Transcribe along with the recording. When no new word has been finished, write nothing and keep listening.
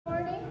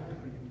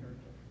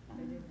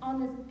on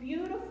this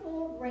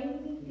beautiful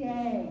rainy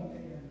day.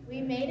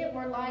 We made it.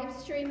 We're live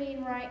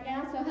streaming right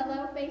now. So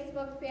hello,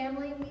 Facebook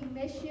family. We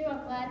miss you.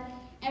 I'm glad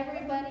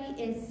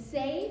everybody is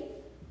safe.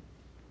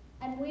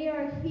 And we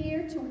are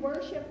here to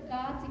worship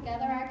God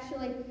together.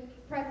 Actually,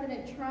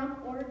 President Trump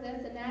ordered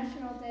this a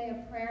National Day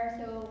of Prayer.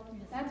 So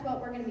that's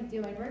what we're going to be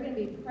doing. We're going to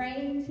be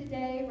praying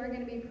today. We're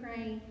going to be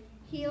praying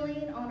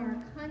healing on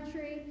our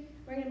country.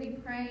 We're going to be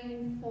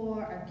praying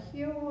for a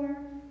cure.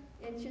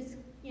 It's just,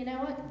 you know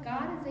what?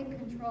 God is in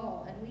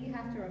control, and we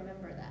have to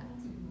remember that.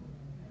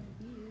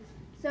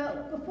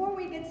 So before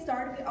we get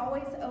started, we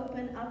always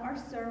open up our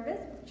service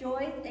with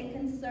joys and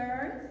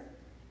concerns.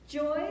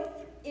 Joys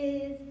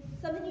is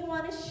something you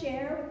want to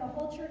share with the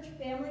whole church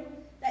family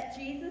that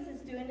Jesus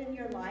is doing in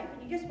your life,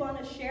 and you just want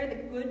to share the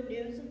good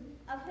news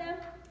of him.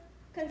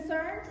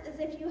 Concerns is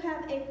if you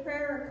have a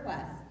prayer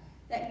request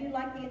that you'd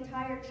like the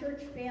entire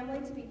church family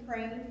to be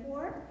praying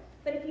for.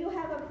 But if you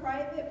have a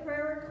private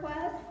prayer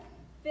request,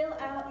 fill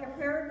out your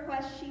prayer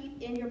request sheet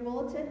in your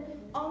bulletin.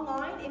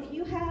 Online, if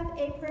you have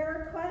a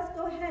prayer request,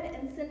 go ahead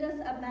and send us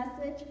a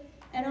message,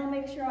 and I'll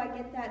make sure I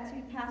get that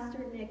to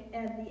Pastor Nick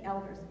and the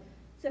elders.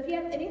 So if you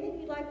have anything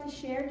you'd like to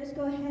share, just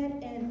go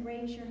ahead and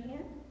raise your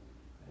hand.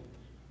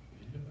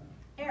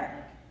 Eric.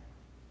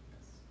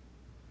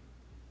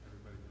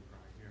 Everybody can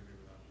probably hear me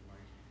without the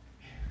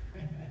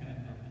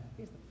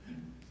mic.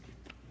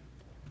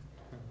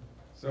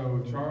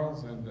 So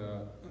Charles and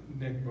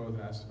Nick both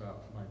asked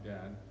about my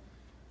dad.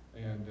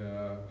 And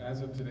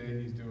as of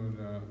today, he's doing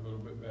a little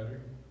bit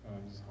better.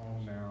 He's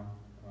home now.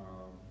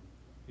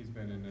 He's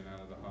been in and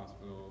out of the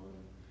hospital,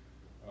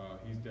 and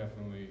he's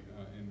definitely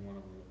in one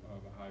of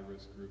the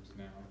high-risk groups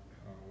now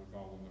with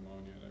all the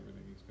pneumonia and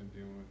everything he's been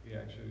dealing with. He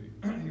actually,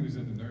 he was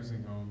in the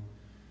nursing home,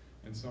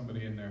 and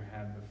somebody in there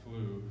had the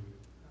flu.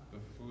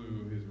 The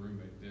flu his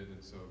roommate did,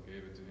 and so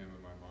gave it to him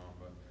and my mom.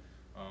 But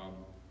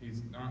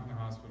he's not in the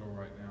hospital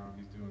right now.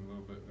 He's doing a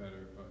little bit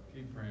better, but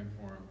keep praying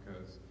for him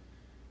because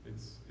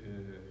it's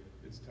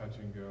touch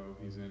and go.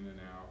 He's in and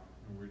out,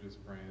 and we're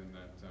just praying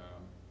that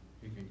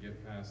he can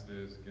get past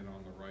this, get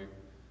on the right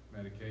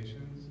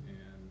medications,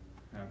 and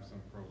have some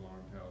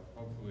prolonged health.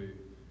 Hopefully,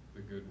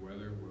 the good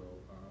weather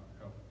will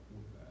help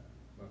with that.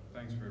 But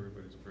thanks for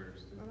everybody's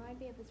prayers too. Remind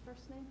me of his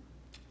first name?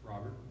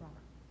 Robert.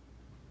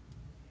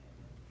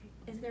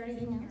 Is there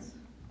anything else?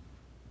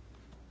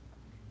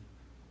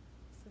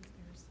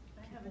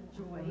 I have a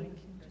joy,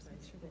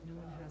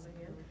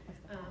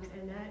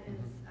 and that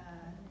is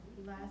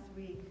last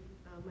week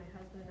my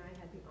husband and I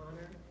had the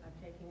honor of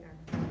taking our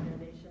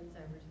donations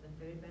over to the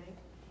food bank,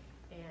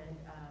 and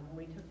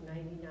we took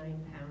 99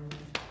 pounds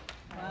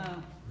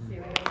of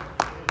cereal.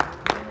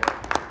 They were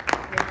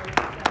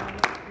so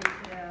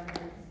appreciative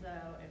and so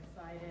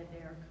excited.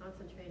 They are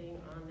concentrating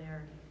on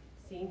their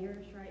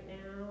seniors right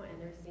now, and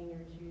their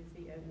seniors use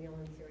the oatmeal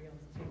and cereals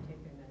to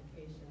take their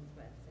medications.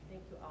 But so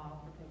thank you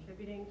all for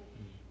contributing,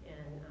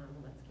 and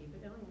let's keep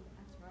it going.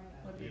 That's right.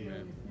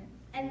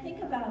 And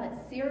think about it,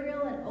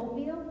 cereal and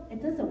oatmeal,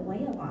 it doesn't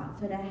weigh a lot.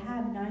 So to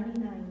have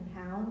 99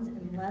 pounds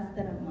in less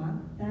than a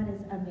month, that is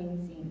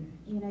amazing.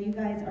 You know, you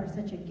guys are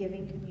such a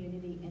giving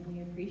community, and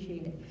we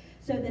appreciate it.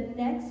 So the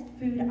next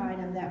food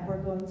item that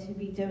we're going to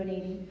be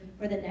donating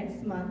for the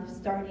next month,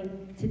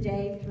 starting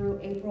today through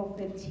April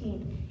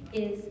 15th,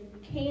 is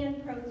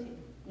canned protein.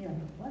 You know,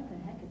 what the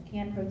heck is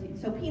canned protein?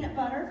 So peanut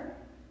butter.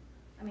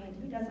 I mean,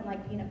 who doesn't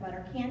like peanut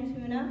butter? Canned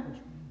tuna,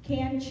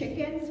 canned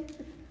chicken,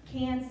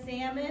 canned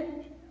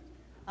salmon,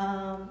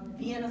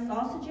 Vienna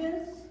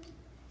sausages.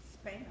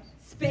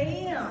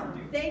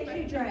 Spam. Thank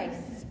you, Dre.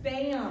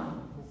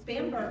 Spam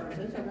burgers.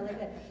 Those are really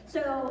good.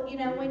 So, you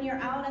know, when you're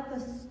out at the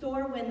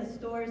store, when the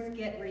stores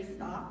get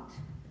restocked,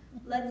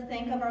 let's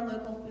think of our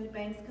local food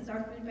banks, because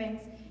our food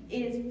banks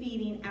is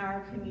feeding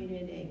our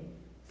community.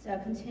 So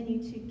continue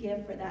to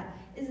give for that.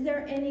 Is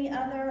there any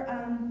other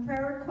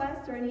prayer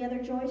requests or any other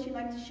joys you'd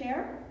like to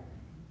share?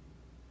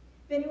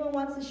 If anyone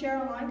wants to share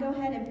online, go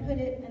ahead and put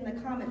it in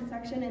the comment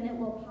section, and it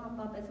will pop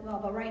up as well.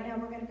 But right now,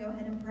 we're going to go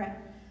ahead and pray.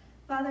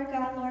 Father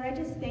God, Lord, I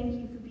just thank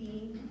you for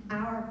being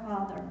our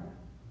Father.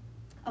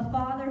 A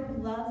Father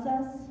who loves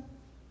us,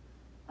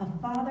 a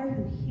Father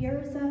who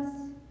hears us,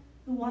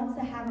 who wants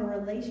to have a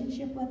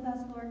relationship with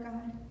us, Lord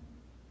God.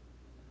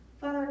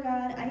 Father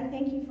God, I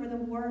thank you for the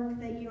work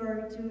that you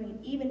are doing,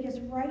 even just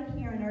right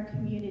here in our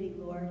community,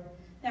 Lord,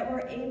 that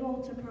we're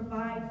able to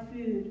provide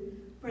food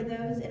for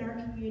those in our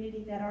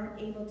community that aren't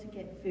able to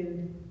get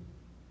food.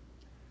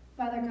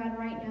 Father God,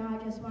 right now,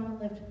 I just want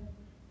to lift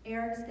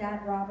Eric's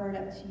dad, Robert,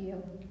 up to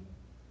you.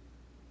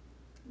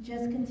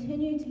 Just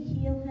continue to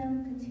heal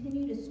him,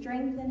 continue to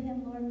strengthen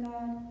him, Lord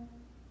God.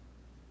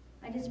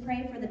 I just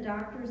pray for the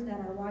doctors that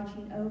are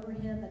watching over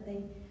him, that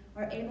they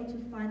are able to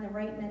find the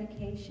right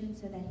medication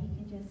so that he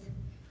can just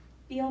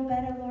feel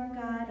better, Lord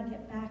God, and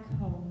get back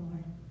home,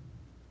 Lord.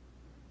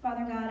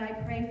 Father God, I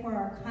pray for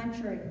our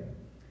country.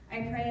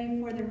 I pray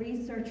for the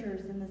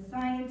researchers and the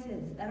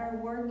scientists that are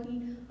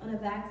working on a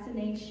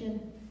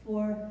vaccination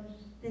for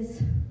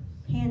this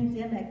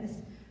pandemic, this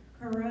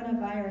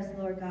coronavirus,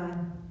 Lord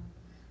God.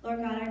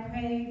 Lord God, I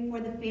pray for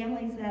the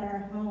families that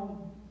are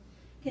home.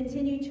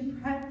 Continue to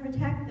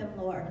protect them,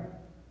 Lord.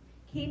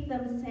 Keep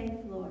them safe,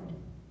 Lord.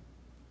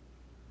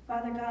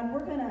 Father God,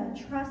 we're going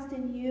to trust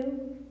in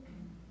you.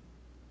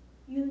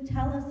 You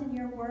tell us in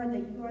your word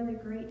that you are the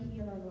great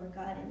healer, Lord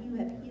God, and you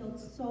have healed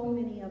so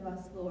many of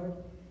us, Lord.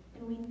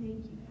 And we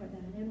thank you for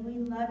that. And we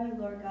love you,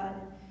 Lord God.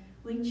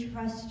 We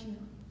trust you.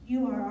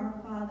 You are our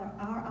Father,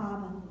 our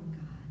Abba, Lord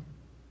God.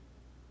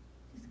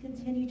 Just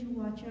continue to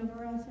watch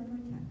over us and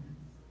protect us.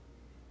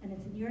 And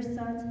it's in your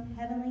Son's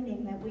heavenly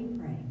name that we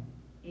pray.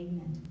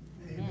 Amen.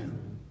 Amen.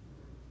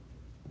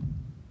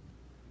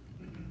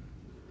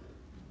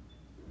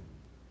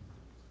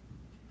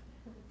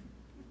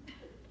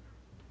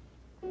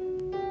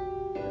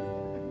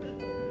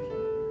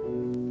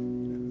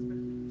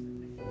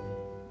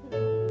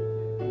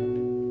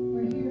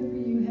 We're here for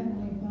you,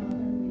 Heavenly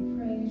Father. We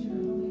praise your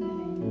holy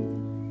name.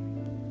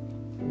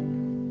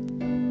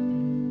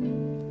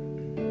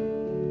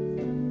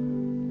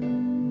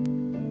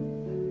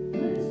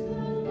 Bless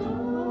the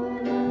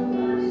Lord, oh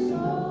my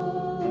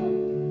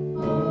soul.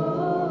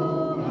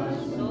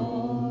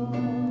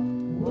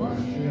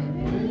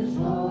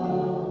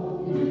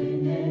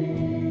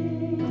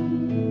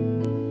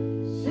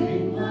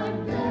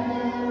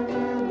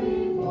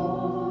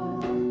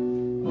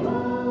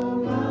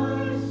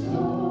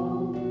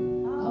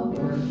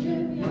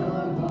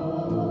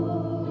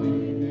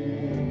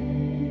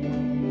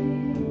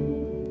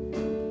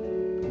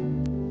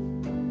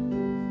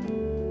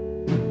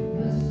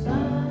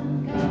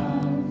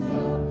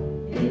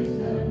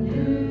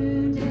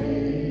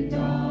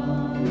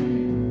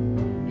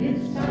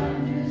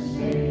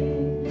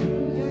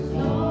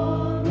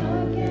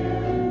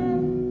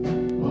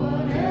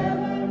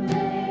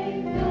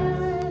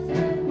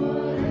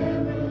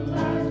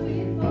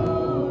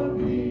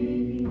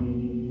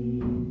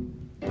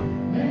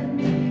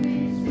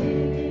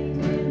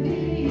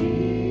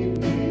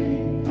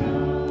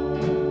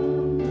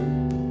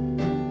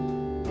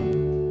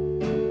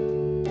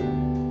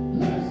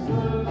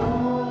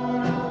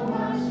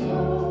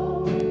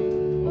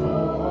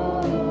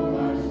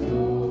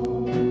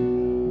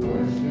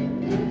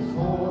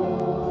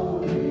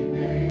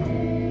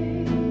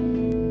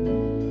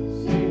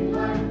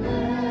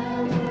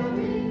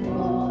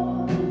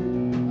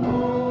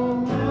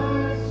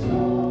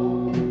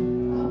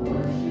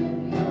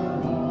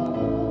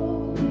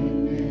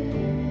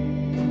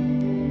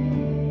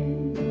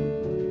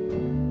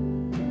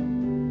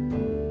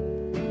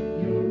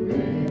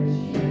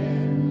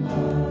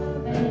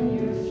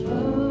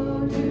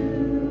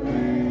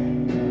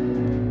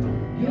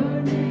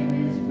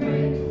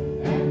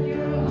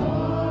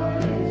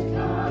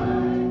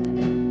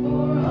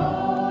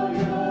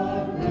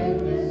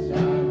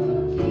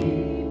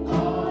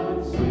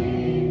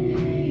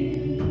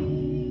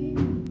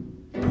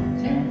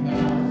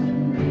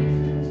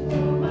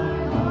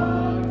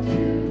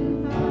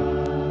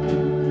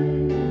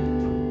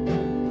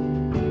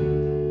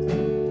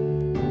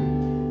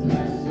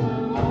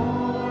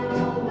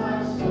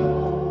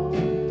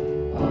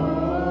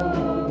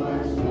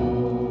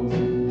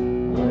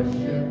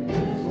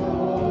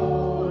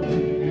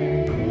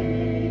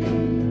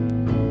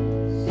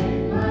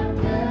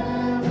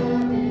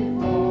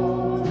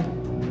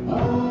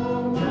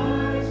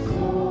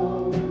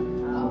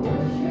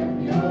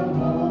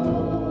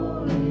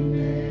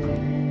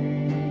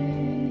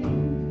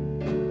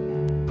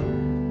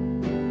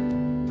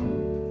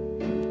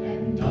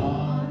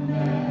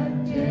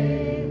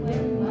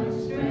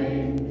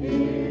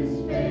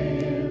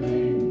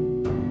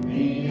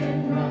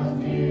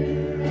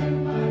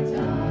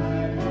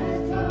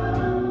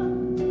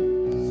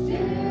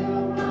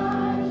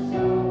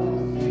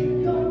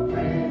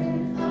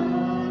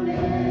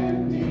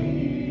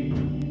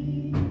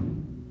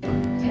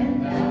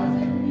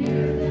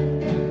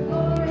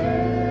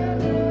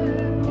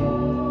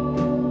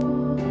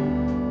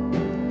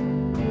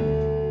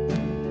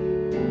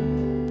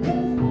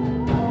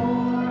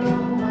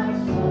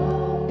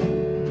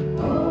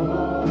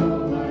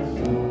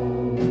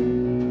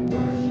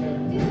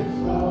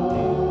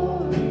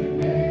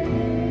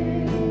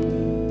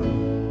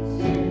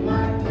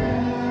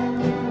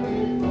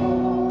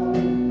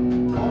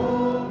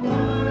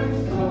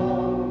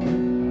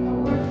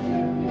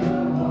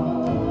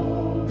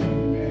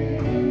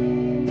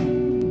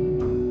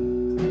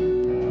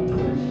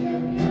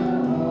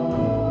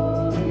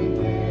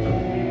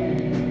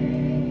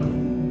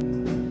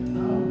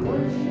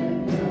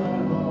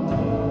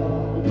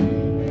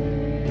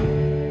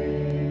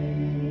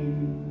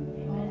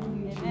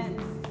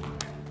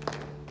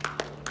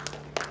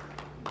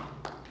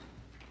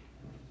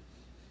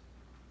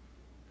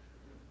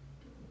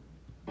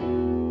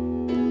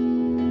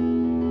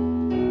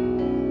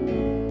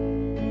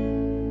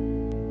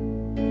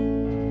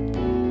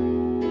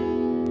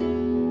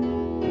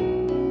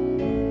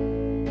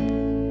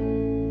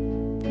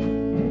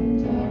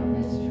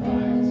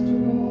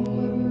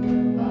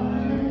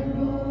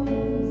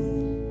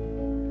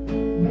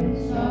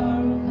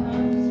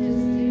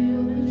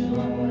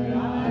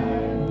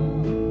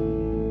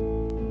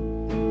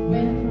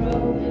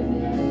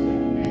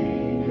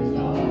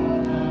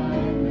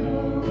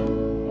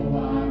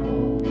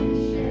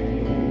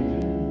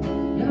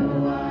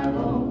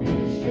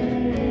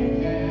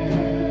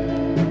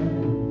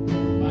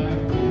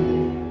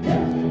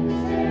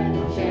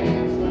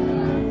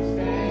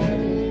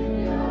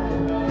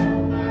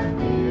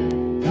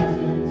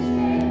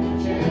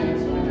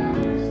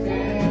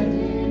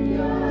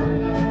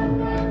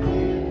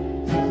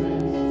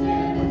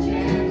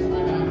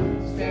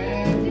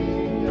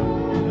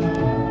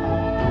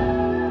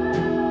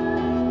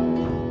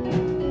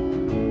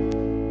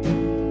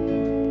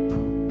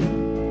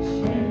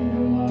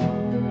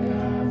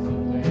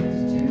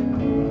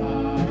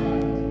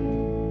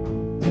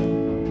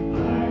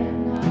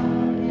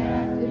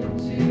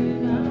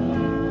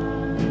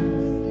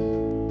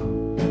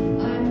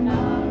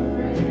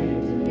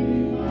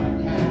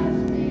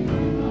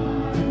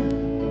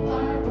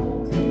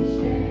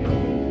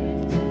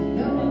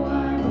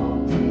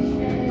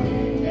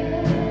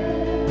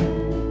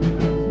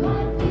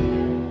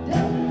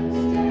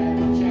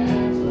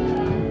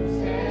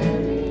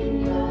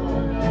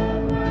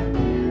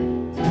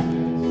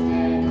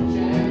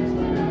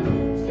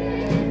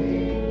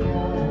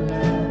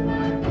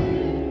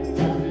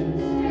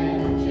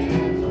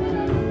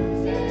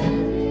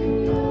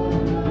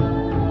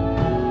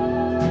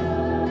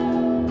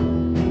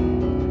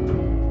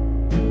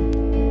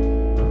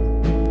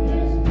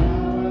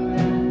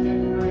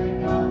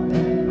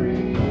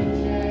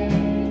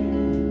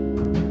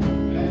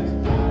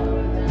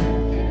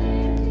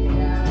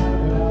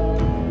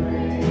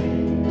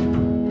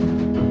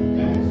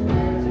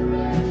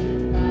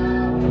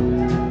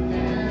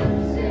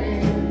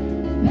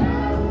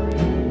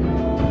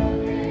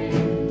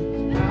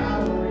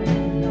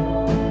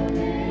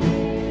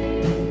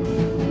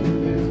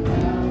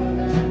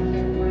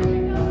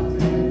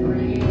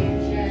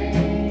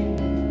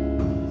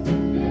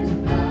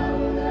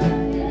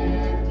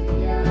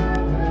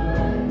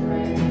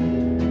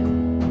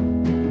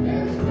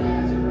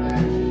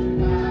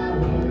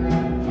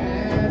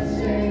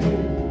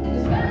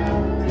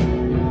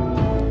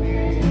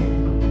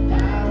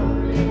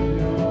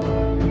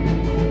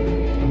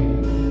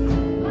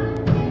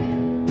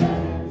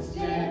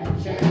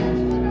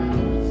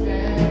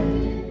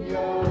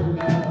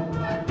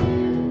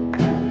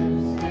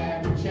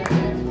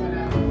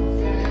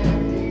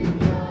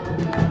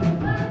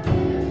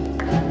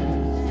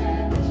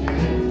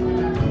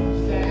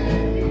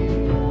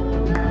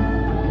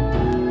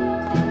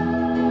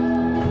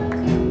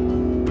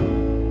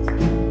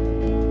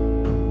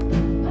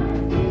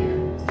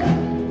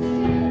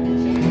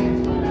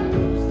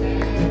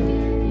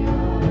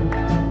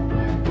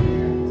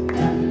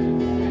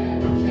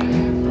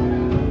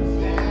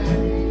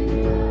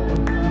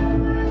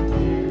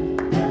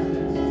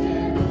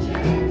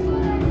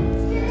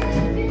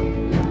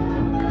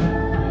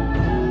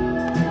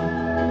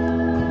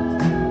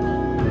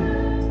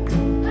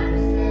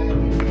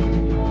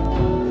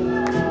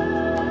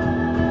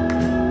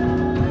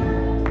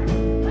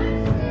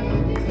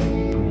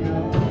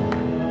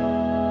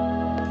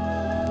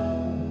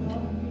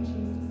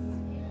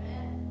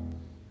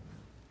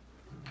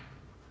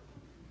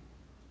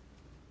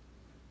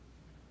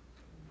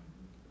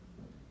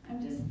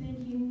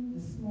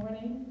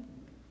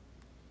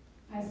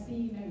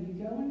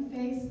 go on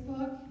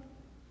Facebook,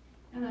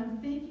 and I'm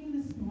thinking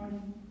this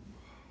morning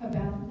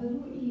about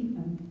little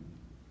Ethan.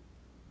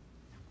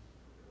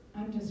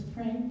 I'm just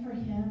praying for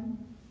him.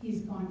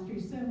 He's gone through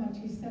so much.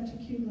 He's such a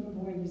cute little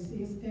boy. You see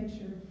his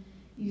picture.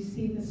 You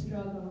see the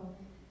struggle.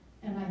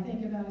 And I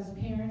think about his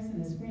parents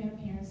and his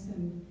grandparents,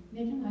 and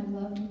Nick and I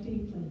love them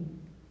deeply.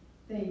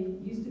 They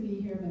used to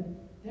be here, but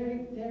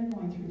they're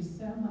going through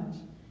so much.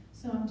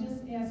 So I'm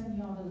just asking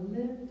y'all to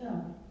lift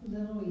up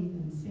little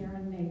Ethan, Sarah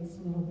and Nate's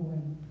little boy.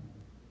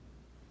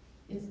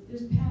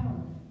 There's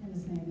power in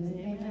his name, isn't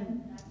it?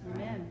 Amen.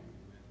 Amen.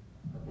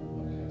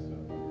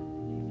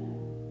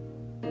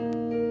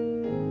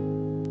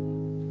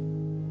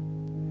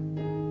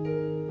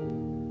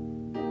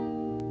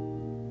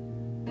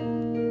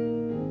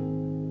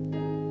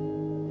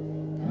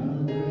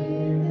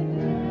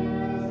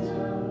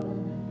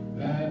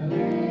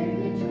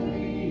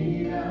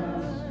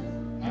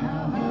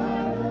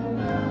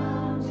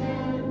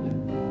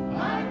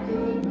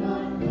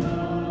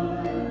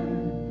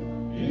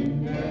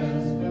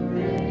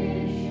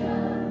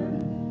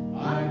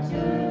 I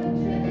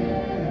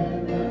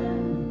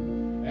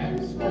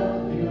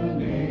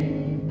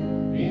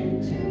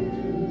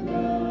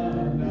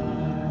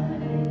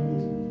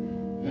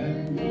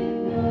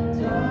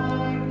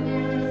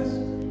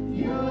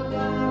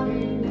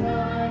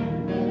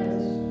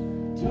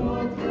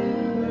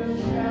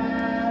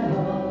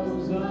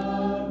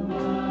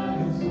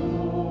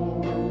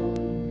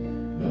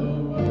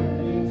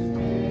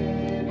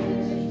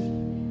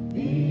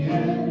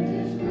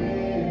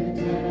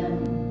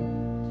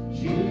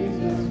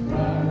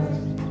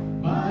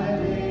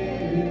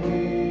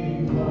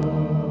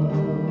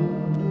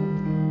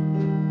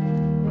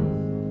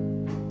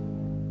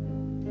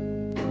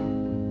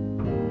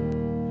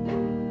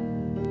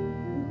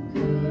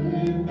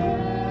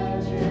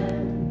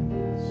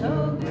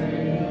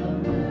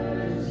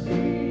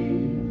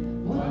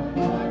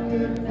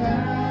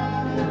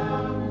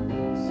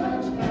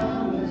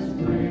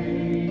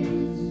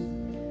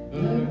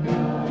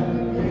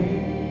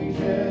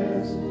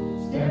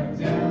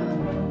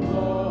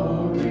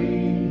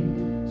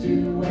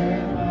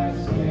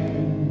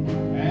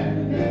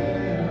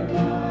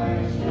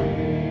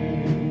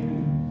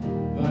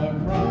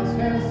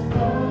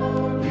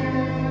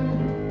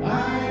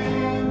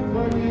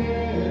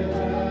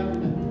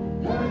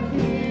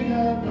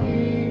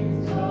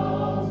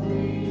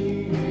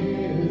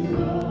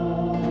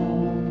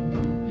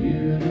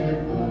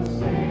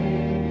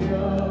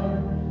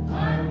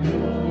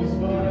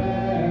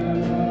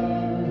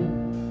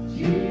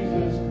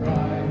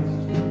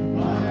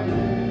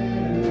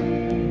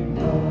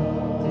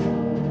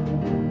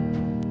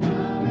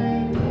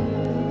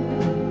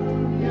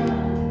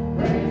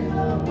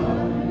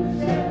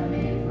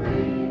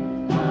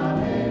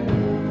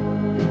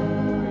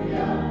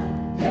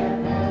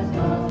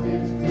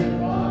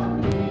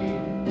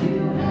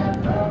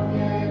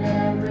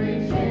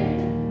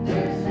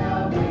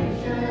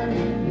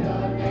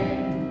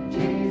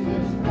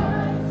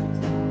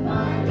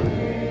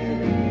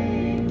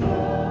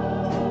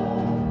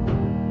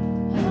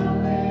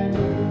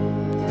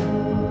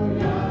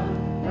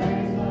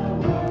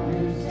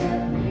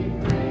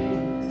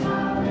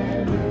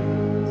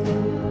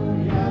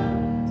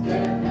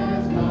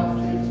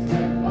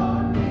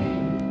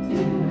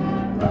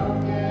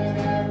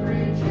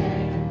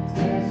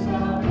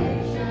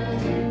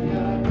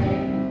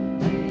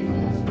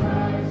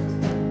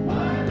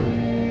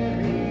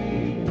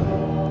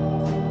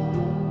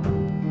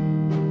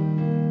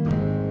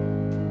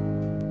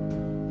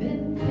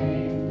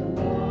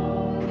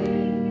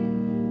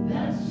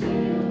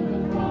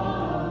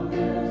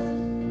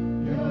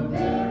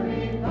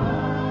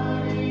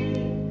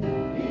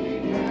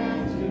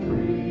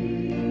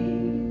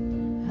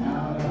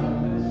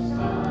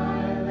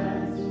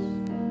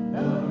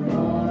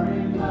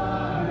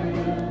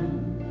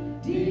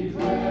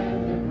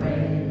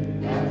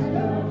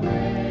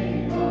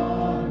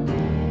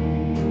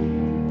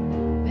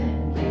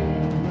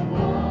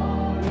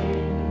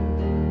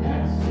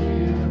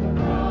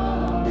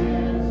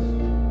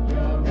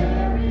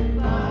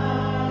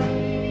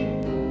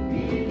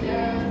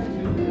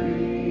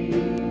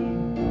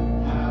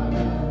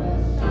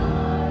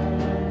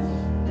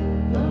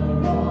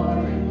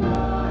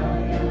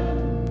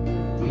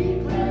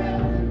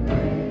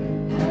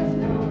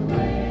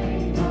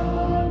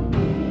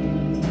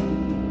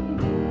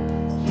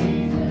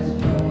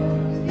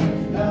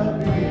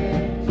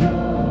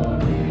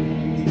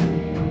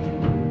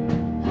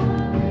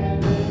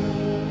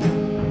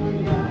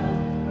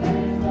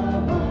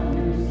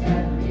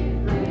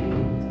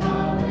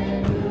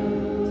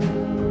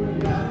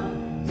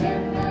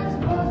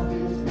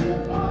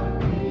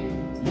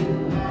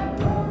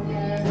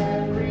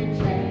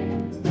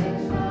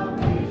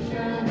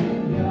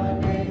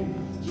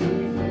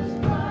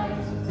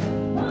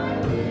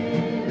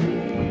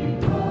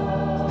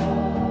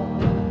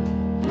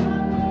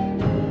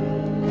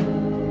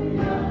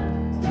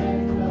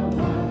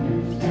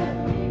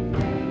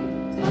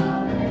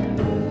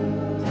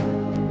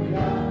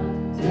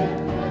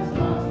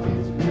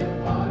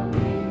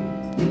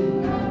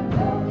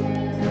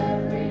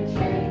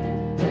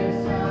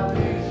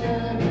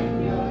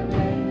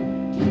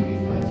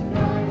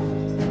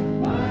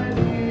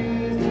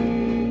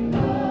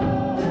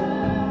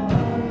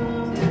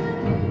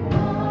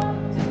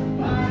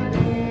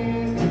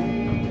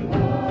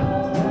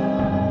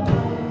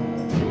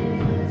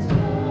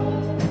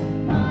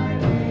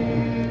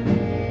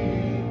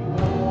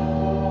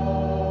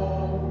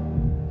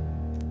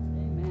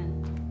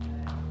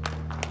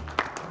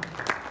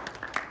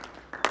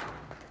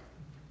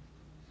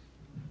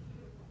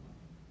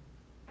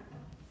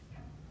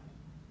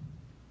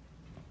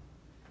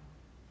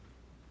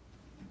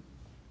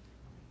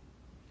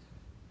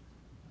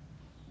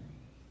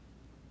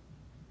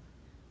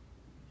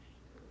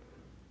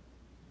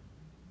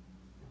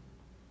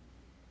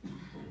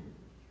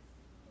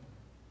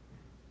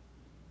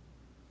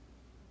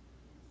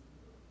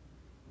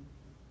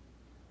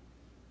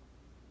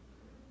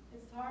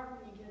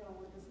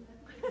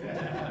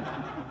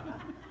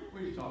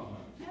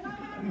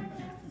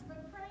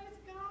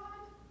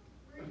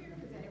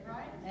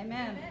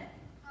Amen.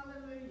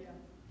 Hallelujah.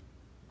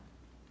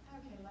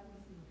 Okay, let me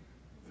see.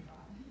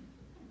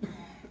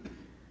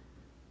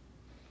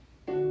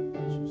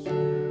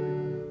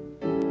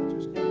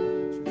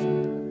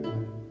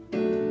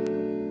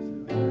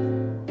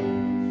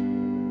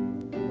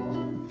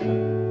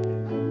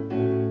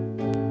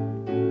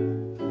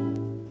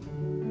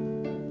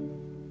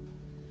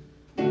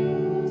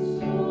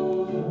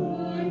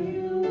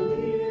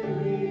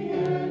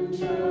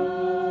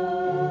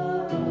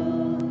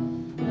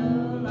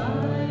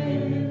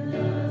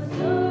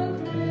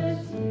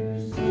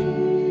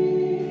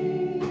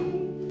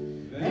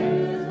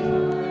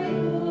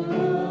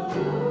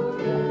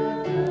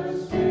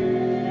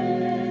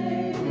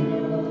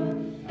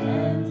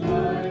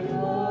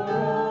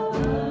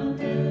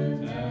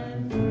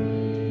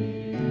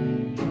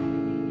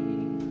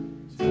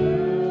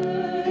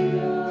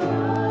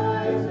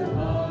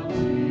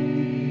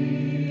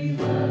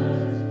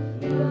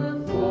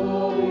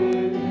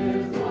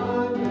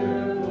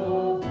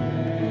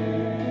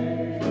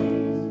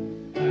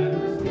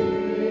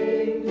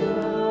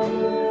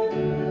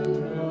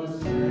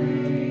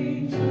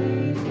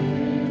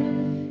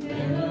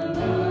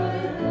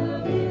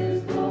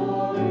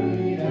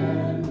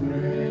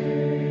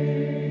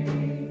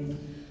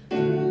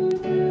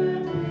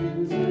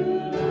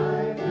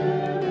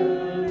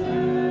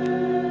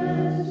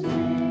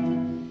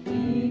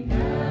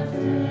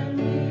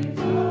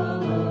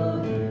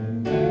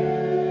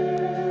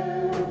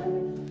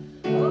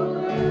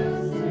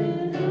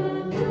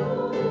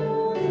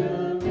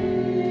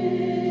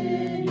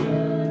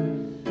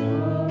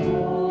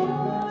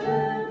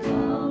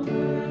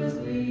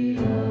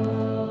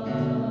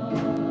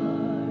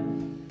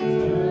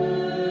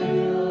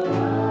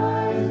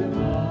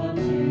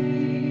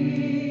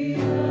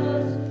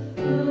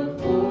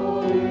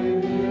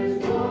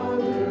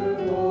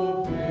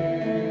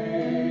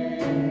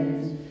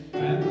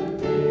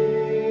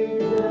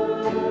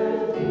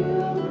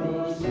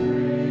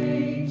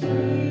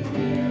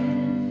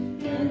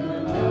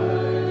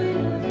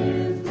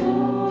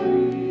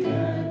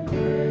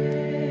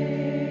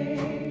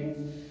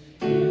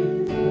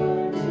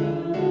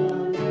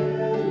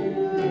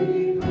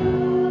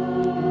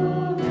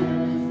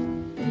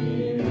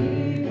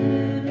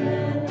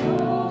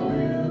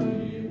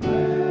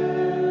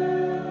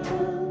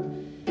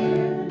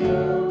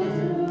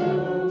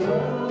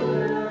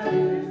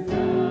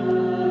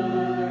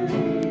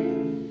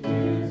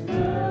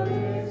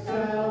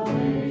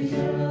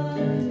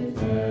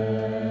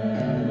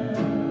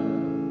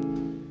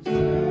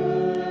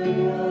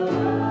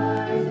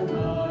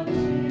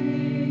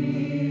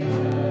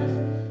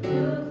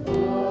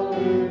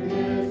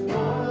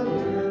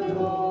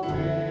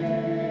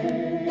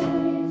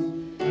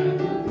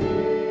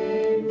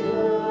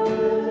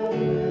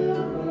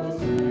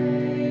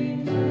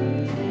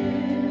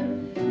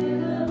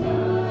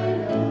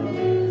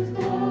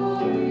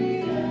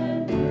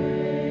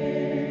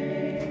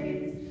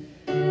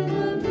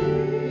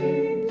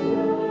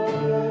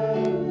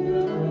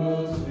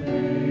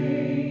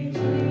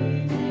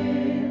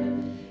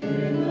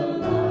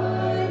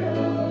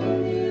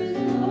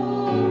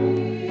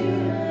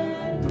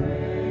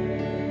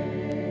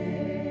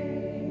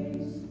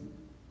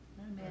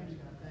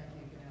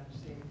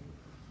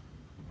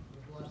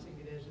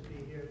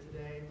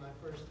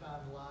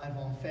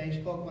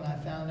 Facebook. When I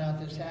found out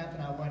this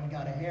happened, I went and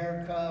got a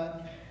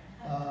haircut.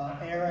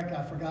 Eric,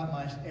 I forgot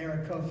my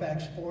Eric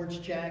Koufax sports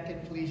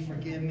jacket. Please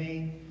forgive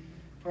me.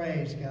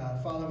 Praise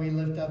God. Father, we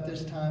lift up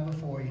this time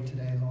before you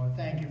today, Lord.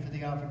 Thank you for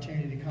the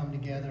opportunity to come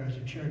together as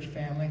a church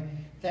family.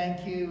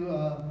 Thank you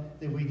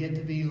that we get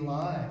to be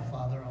live,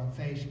 Father, on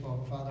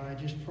Facebook. Father, I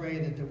just pray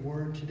that the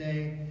word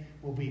today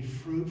will be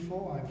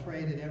fruitful. I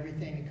pray that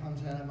everything that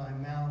comes out of my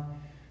mouth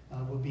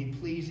will be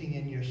pleasing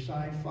in your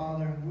sight,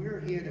 Father.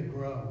 We're here to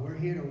grow. We're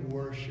here to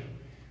worship.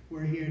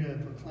 We're here to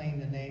proclaim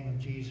the name of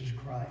Jesus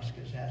Christ,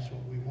 because that's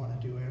what we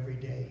want to do every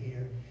day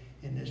here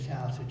in this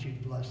house that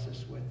you've blessed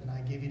us with. And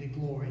I give you the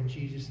glory in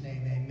Jesus'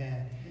 name,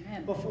 amen.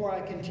 Amen. Before I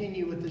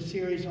continue with the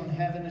series on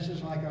heaven, this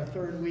is like our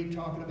third week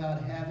talking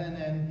about heaven,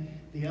 and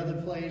the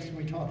other place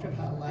we talked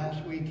about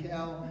last week,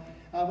 hell.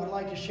 I would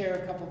like to share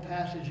a couple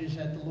passages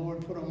that the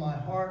Lord put on my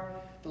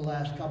heart the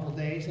last couple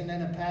days, and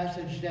then a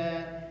passage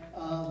that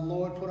the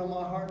Lord put on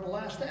my heart in the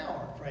last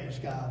hour, praise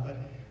God. But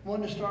I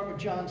wanted to start with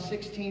John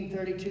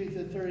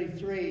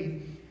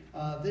 16:32-33.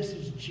 This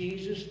is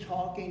Jesus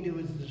talking to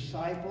his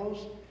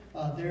disciples.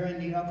 They're in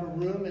the upper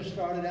room. It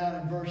started out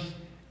in verse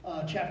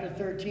chapter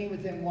 13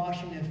 with him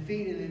washing their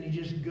feet, and then he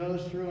just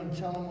goes through and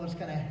tells them what's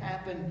going to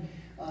happen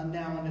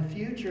now in the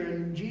future.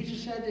 And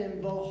Jesus said to him,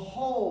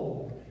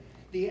 "Behold,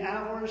 the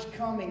hour is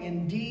coming.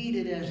 Indeed,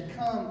 it has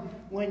come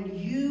when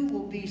you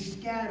will be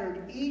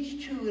scattered,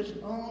 each to his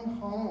own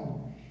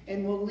home,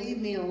 and will leave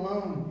me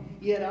alone.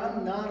 Yet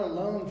I'm not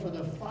alone, for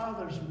the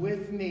Father's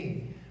with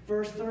me."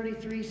 Verse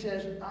 33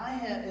 says,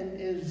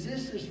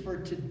 this is for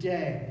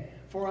today.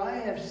 "For I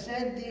have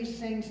said these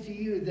things to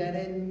you, that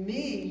in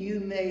me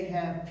you may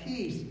have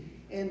peace.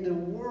 In the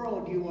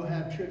world you will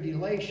have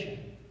tribulation.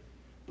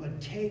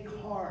 But take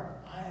heart,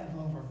 I have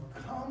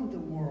overcome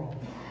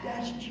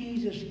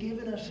Jesus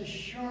giving us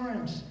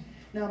assurance.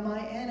 Now, my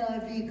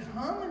NIV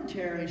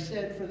commentary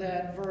said for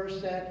that verse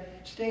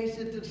that states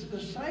that the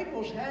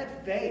disciples had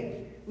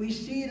faith. We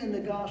see it in the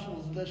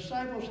Gospels. The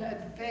disciples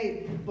had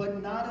faith,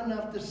 but not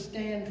enough to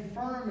stand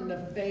firm in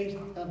the face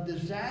of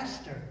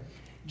disaster.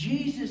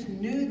 Jesus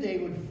knew they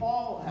would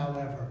fall,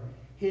 however.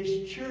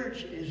 His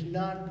church is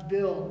not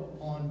built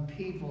on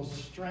people's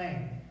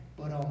strength,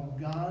 but on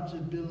God's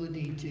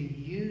ability to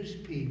use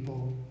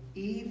people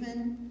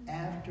even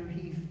after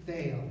he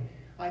failed.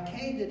 I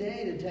came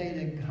today to tell you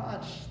that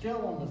God's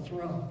still on the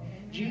throne.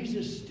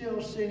 Jesus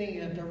still sitting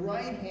at the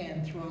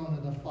right-hand throne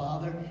of the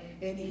Father,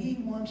 and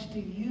he wants to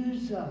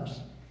use us.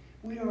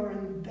 We are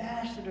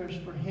ambassadors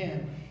for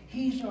him.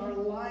 He's our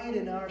light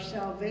and our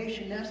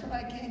salvation. That's what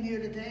I came here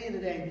to tell you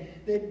today,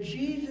 that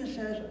Jesus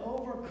has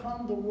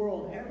overcome the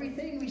world.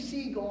 Everything we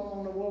see going on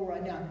in the world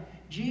right now,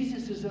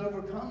 Jesus has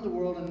overcome the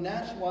world, and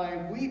that's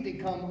why we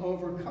become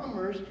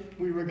overcomers.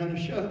 We were going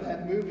to show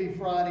that movie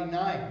Friday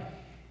night.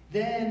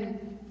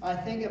 Then I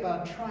think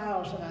about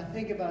trials, and I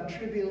think about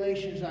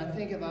tribulations, and I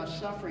think about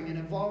suffering, and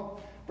it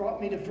brought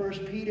me to 1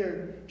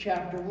 Peter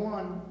chapter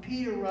 1.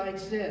 Peter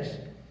writes this,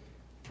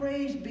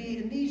 praise be,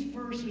 and these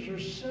verses are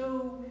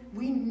so,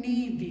 we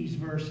need these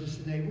verses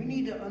today. We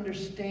need to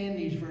understand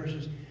these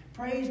verses.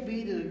 Praise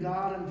be to the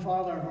God and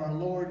Father of our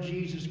Lord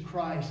Jesus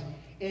Christ.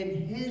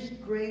 In his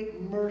great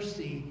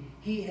mercy,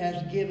 he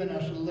has given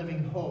us a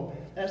living hope.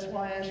 That's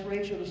why I asked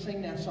Rachel to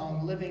sing that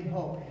song, Living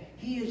Hope.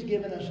 He has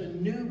given us a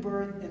new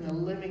birth and a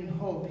living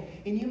hope.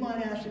 And you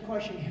might ask the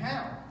question,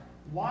 how?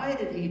 Why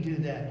did he do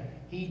that?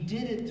 He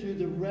did it through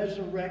the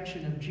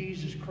resurrection of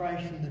Jesus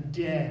Christ from the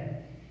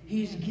dead.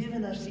 He's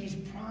given us these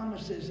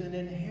promises, an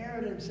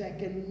inheritance that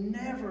can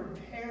never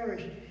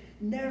perish,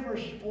 never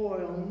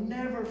spoil,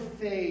 never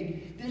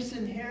fade. This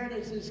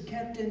inheritance is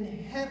kept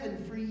in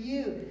heaven for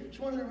you. It's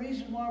one of the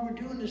reasons why we're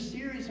doing this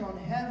series on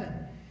heaven.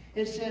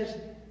 It says,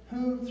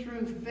 whom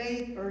through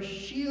faith are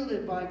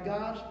shielded by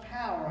God's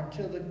power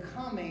until the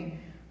coming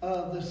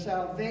of the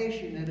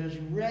salvation that is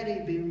ready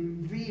to be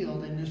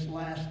revealed in this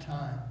last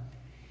time.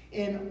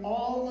 In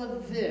all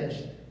of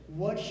this,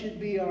 what should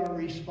be our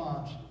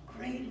response?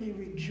 Greatly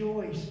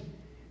rejoice.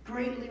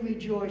 Greatly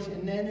rejoice.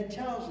 And then it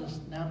tells us,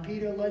 now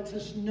Peter lets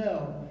us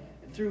know,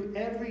 through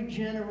every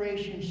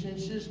generation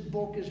since this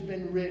book has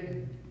been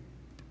written,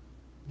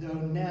 though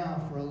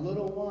now for a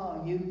little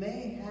while you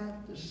may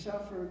have to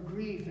suffer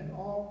grief and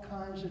all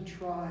kinds of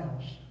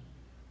trials.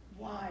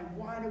 Why?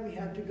 Why do we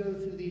have to go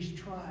through these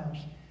trials?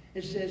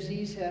 It says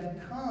these have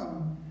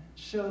come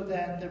so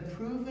that the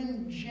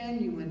proven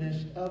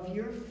genuineness of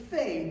your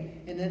faith,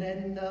 and then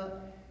in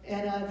the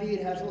NIV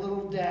it has a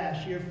little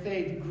dash, your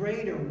faith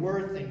greater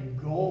worth than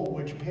gold,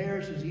 which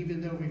perishes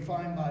even though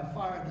refined by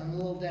fire, then the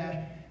little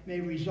dash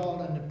may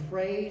result in the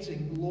praise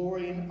and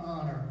glory and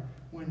honor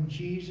when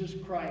Jesus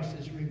Christ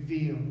is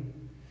revealed.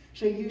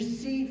 So you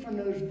see from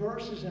those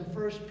verses in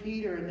 1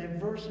 Peter and then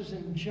verses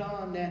in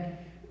John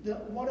that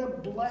what are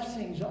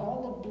blessings,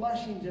 all the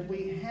blessings that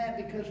we have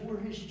because we're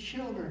his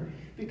children,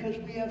 because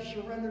we have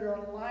surrendered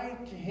our life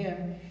to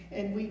him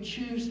and we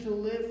choose to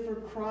live for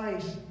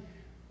Christ.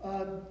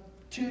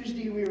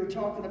 Tuesday we were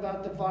talking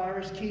about the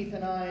virus, Keith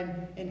and I,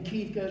 and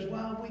Keith goes,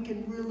 well, we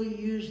can really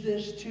use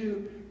this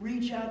to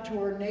reach out to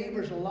our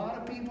neighbors. A lot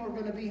of people are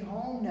going to be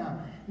home now.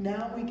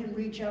 Now we can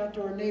reach out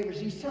to our neighbors.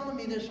 He's telling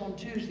me this on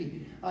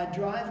Tuesday. I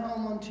drive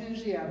home on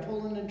Tuesday, I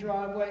pull in the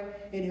driveway,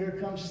 and here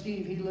comes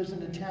Steve. He lives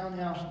in a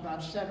townhouse,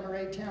 about 7 or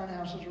 8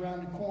 townhouses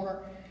around the corner.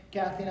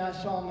 Kathy and I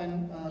saw him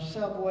in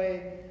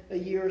Subway a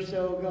year or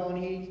so ago,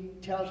 and he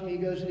tells me he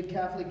goes to the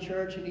Catholic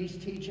Church, and he's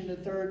teaching the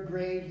 3rd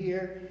grade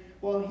here.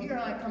 Well, here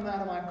I come out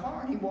of my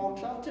car, and he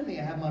walks up to me.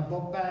 I have my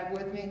book bag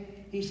with me.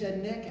 He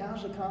said, Nick,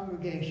 how's the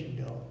congregation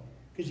doing?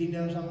 Because he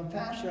knows I'm a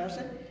pastor. I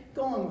said,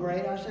 going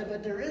great. I said,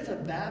 but there is a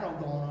battle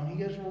going on. He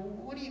goes, well,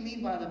 what do you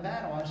mean by the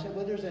battle? I said,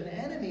 well, there's an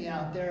enemy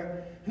out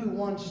there who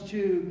wants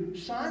to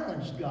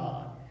silence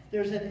God.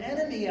 There's an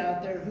enemy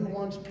out there who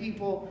wants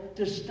people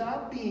to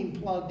stop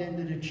being plugged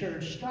into the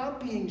church,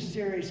 stop being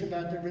serious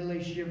about their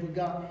relationship with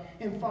God,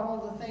 and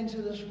follow the things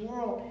of this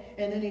world.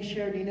 And then he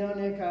shared, you know,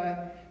 Nick,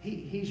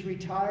 he's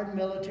retired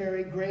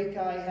military, great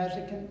guy, has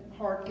a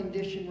heart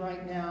condition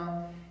right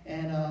now,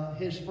 and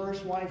his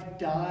first wife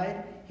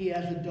died. He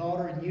has a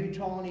daughter in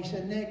Utah, and he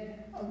said, Nick,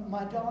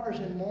 my daughter's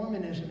in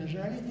Mormonism. Is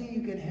there anything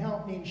you can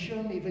help me and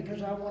show me?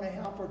 Because I want to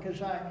help her,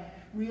 because I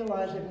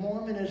realize that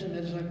Mormonism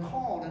is a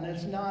cult and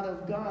it's not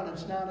of God.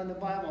 It's not in the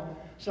Bible.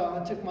 So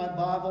I took my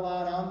Bible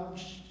out. I'm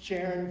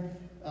sharing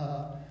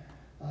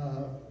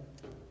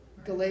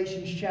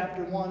Galatians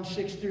chapter 1,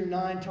 6 through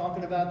 9,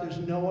 talking about there's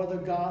no other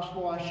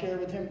gospel. I shared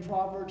with him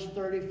Proverbs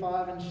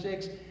 35 and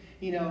 6.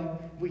 You know,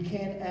 we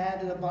can't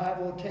add to the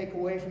Bible or take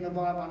away from the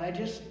Bible. And I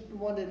just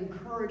wanted to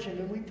encourage him.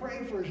 And we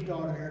prayed for his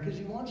daughter there because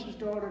he wants his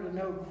daughter to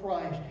know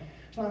Christ.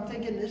 So I'm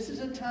thinking this is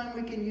a time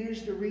we can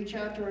use to reach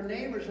out to our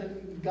neighbors,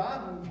 and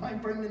God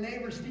might bring the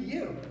neighbors to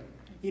you.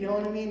 You know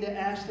what I mean? To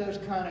ask those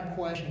kind of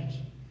questions.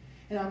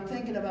 And I'm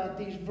thinking about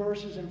these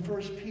verses in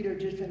 1 Peter,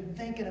 just been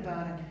thinking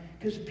about it.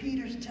 Because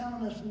Peter's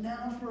telling us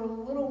now for a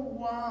little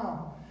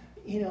while,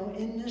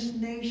 in this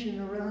nation,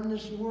 around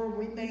this world,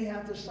 we may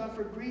have to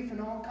suffer grief and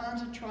all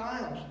kinds of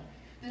trials.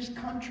 This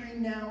country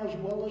now, as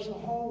well as the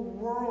whole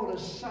world,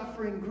 is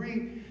suffering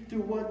grief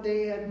through what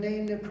they have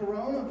named the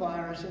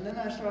coronavirus. And then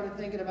I started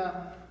thinking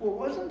about, well,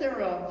 wasn't there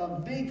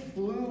a big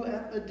flu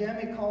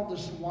epidemic called the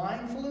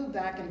swine flu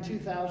back in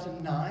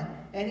 2009?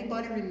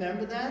 Anybody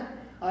remember that?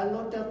 I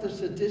looked up the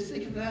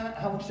statistics of that.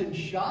 I was in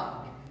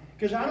shock,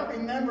 because I don't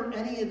remember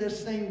any of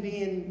this thing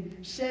being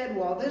said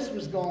while this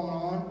was going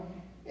on.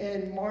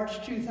 In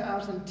March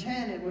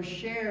 2010, it was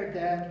shared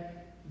that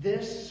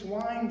this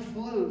swine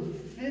flu,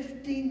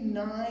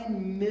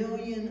 59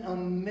 million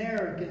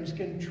Americans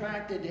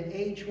contracted the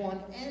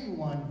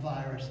H1N1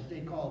 virus that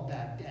they called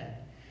back then.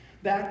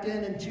 Back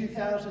then in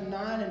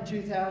 2009 and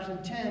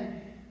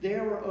 2010,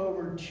 there were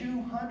over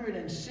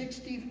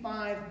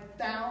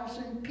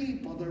 265,000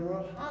 people that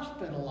were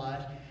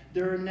hospitalized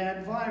during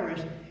that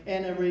virus.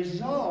 And as a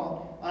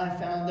result, I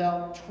found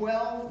out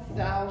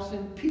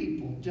 12,000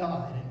 people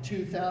died in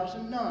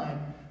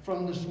 2009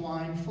 from the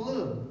swine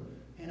flu.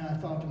 And I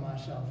thought to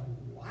myself,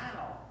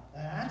 wow,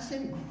 that's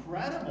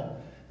incredible.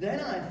 Then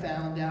I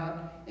found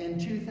out in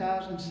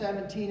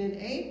 2017 and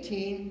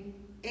 18,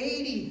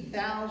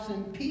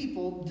 80,000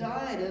 people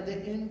died of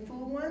the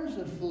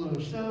influenza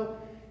flu. So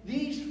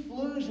these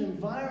flus and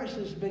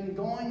viruses have been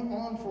going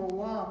on for a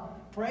while.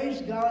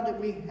 Praise God that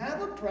we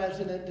have a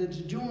president that's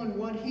doing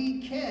what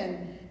he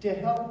can to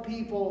help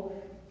people,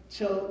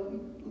 so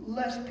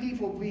less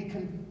people be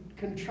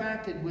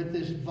contracted with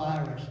this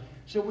virus.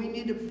 So we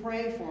need to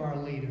pray for our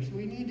leaders.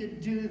 We need to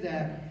do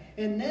that.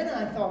 And then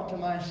I thought to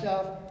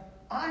myself,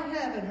 I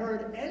haven't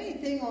heard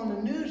anything on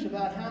the news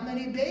about how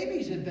many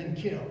babies have been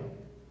killed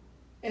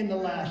in the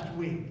last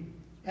week.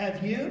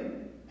 Have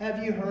you?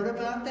 Have you heard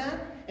about that?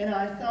 And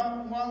I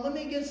thought, well, let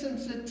me get some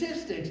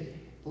statistics.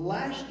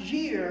 Last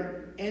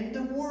year in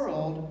the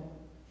world,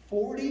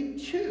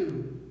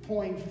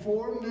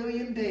 42.4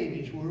 million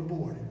babies were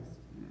aborted.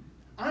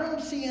 I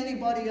don't see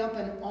anybody up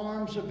in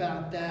arms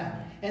about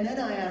that. And then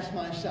I asked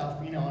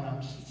myself, and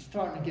I'm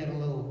starting to get a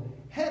little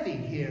heavy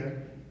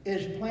here,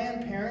 is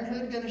Planned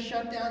Parenthood going to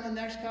shut down the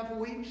next couple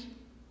weeks?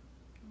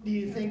 Do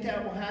you think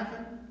that will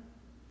happen?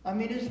 I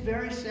mean, it's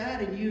very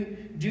sad. And you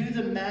do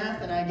the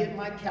math, and I get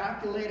my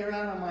calculator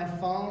out on my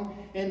phone.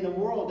 In the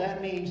world,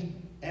 that means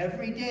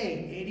every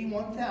day,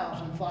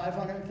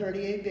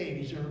 81,538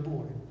 babies are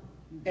aborted.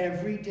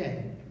 Every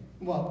day.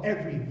 Well,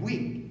 every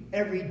week.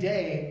 Every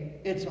day,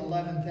 it's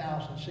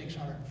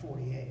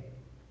 11,648.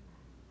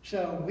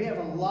 So we have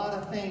a lot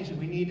of things that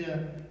we need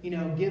to,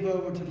 give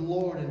over to the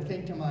Lord, and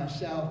think to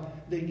myself,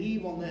 the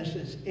evilness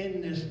is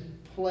in this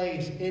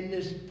place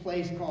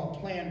called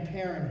Planned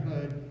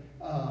Parenthood.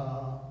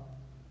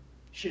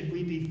 Should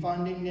we be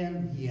funding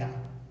them? Yeah.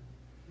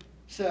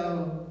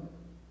 So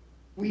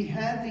we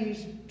have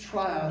these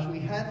trials, we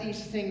have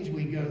these things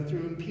we go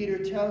through, and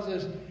Peter tells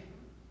us,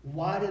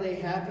 why do they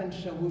happen?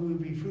 So we will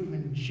be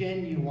proven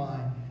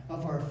genuine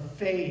of our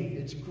faith.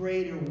 It's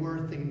greater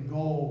worth than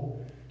gold.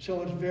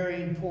 So it's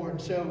very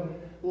important. So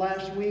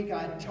last week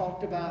I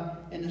talked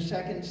about, in the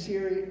second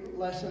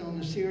lesson on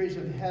the series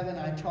of heaven,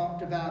 I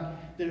talked about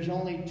there's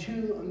only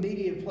two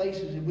immediate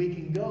places that we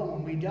can go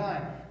when we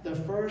die. The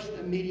first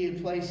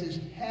immediate place is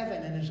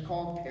heaven, and it's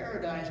called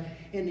paradise.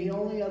 And the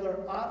only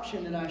other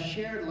option that I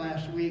shared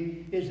last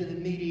week is an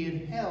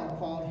immediate hell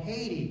called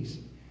Hades.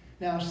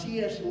 Now,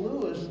 C.S.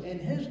 Lewis, in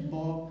his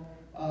book,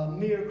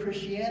 Mere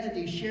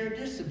Christianity, shared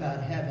this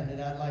about heaven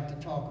that I'd like to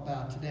talk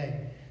about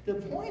today. The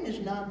point is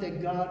not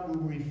that God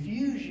will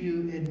refuse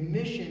you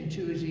admission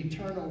to his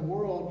eternal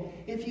world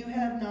if you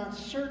have not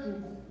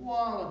certain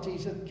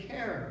qualities of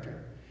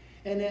character.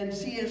 And then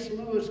C.S.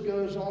 Lewis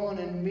goes on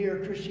in Mere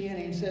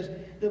Christianity and says,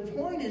 the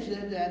point is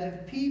that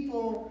if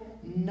people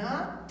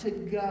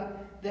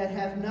that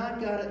have not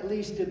got at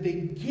least the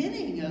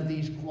beginning of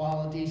these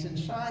qualities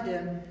inside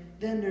them,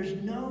 then there's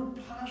no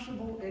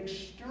possible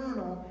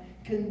external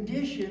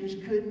conditions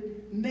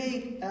could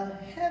make a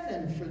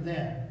heaven for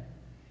them.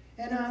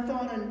 And I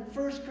thought in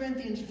 1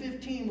 Corinthians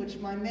 15, which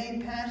is my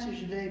main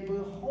passage today,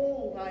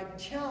 behold, I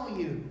tell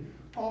you,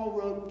 Paul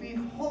wrote,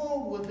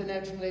 behold, with an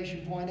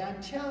exclamation point, I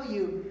tell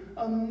you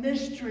a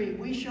mystery.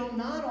 We shall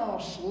not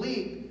all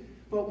sleep,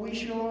 but we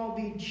shall all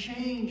be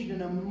changed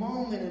in a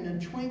moment, in a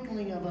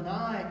twinkling of an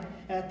eye,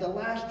 at the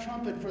last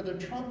trumpet. For the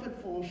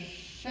trumpet will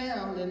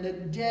sound, and the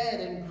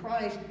dead in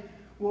Christ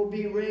will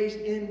be raised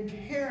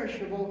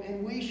imperishable,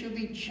 and we shall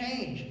be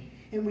changed.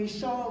 And we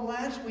saw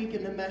last week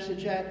in the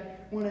message that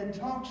when it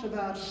talks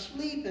about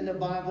sleep in the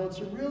Bible, it's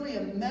really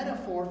a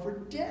metaphor for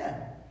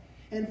death.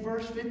 In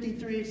verse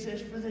 53, it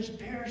says, for this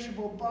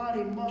perishable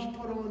body must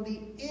put on the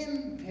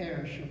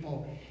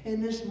imperishable,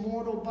 and this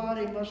mortal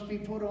body must be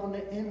put on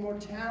the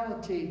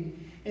immortality.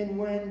 And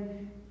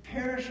when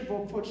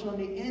perishable puts on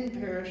the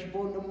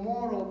imperishable, and the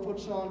mortal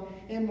puts on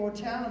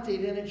immortality,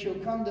 then it shall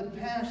come to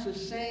pass the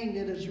saying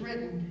that is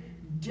written,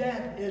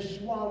 death is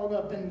swallowed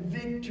up in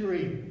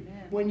victory.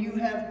 When you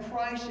have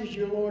Christ as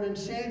your Lord and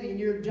Savior and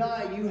you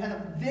die, you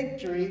have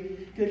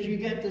victory because you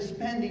get to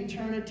spend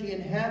eternity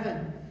in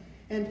heaven.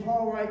 And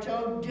Paul writes,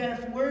 "Oh,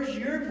 death, where's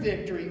your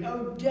victory?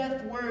 Oh,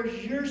 death,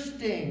 where's your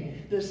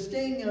sting? The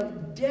sting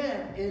of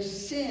death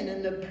is sin,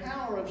 and the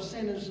power of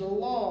sin is the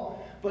law.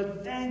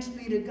 But thanks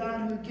be to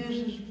God who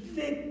gives us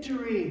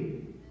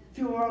victory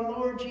through our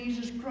Lord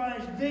Jesus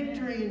Christ."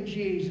 Victory in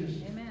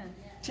Jesus. Amen.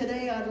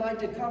 Today I'd like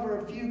to cover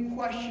a few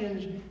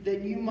questions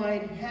that you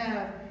might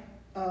have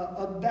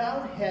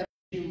about heaven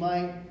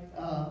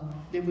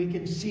that we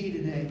can see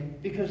today.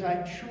 Because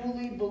I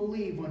truly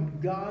believe when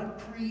God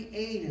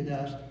created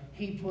us,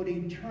 He put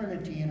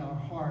eternity in our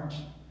hearts.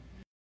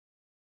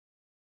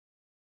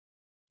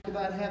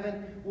 About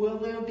heaven, will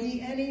there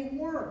be any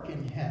work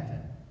in heaven?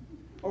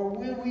 Or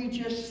will we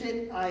just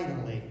sit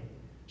idly?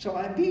 So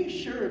I be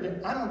sure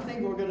that I don't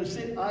think we're going to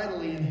sit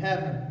idly in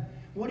heaven.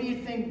 What do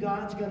you think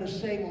God's going to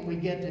say when we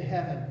get to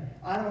heaven?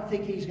 I don't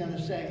think He's going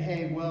to say,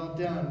 "Hey, well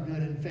done,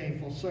 good and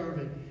faithful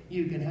servant.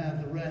 You can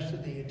have the rest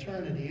of the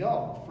eternity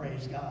off."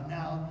 Praise God.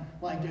 Now,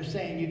 like they're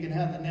saying, you can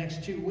have the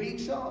next 2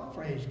 weeks off.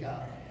 Praise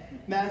God.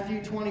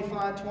 Matthew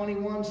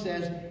 25:21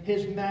 says,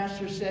 his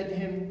master said to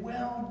him,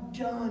 "Well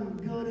done,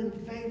 good and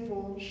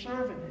faithful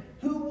servant."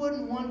 Who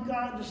wouldn't want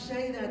God to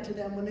say that to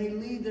them when they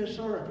leave this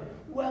earth?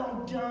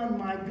 "Well done,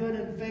 my good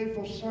and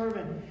faithful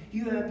servant.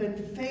 You have been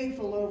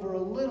faithful over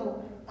a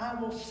little. I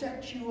will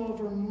set you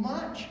over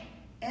much.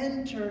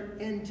 Enter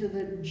into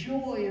the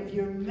joy of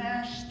your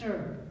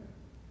master."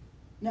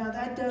 Now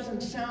that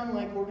doesn't sound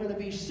like we're going to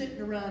be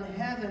sitting around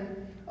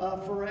heaven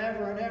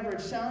forever and ever.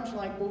 It sounds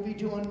like we'll be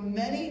doing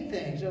many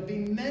things. There'll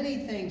be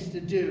many things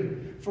to do.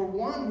 For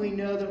one, we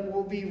know that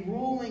we'll be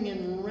ruling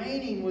and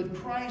reigning with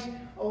Christ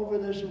over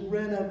this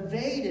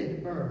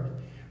renovated earth.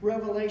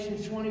 Revelation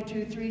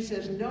 22:3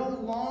 says, "No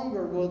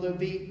longer will there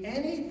be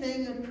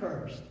anything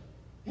accursed."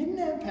 Isn't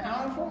that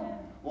powerful?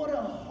 What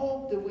a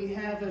hope that we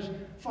have as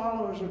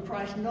followers of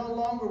Christ. No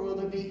longer will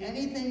there be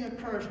anything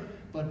accursed,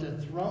 but the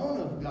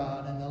throne of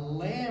God and the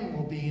Lamb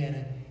will be in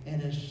it,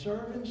 and His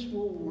servants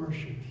will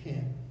worship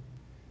Him.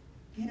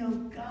 You know,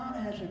 God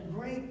has a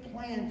great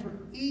plan for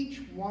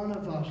each one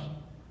of us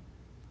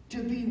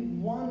to be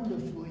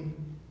wonderfully,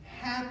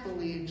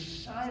 happily,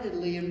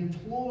 excitedly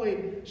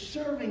employed,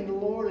 serving the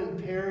Lord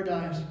in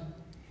paradise.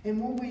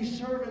 And we'll be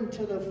serving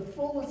to the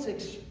fullest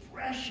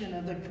expression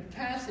of the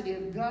capacity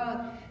of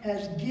God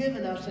has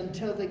given us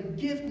until the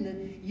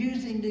giftness,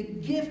 using the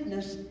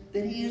giftness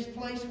that He has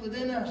placed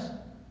within us.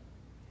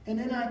 And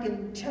then I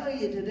can tell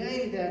you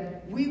today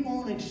that we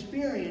won't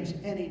experience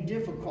any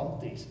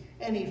difficulties,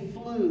 any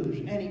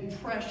flus, any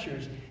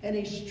pressures,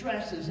 any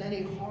stresses,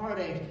 any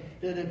heartaches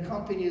that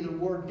accompany the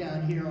work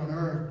down here on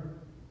earth.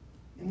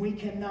 And we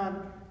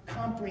cannot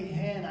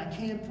comprehend, I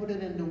can't put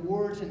it into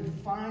words and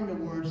find the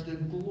words, the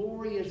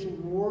glorious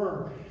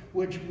work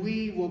which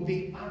we will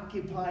be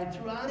occupied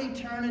throughout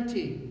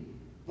eternity.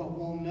 But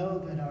we'll know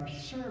that our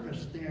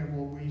service there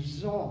will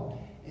result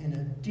in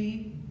a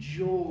deep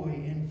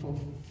joy and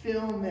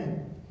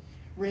fulfillment.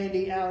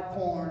 Randy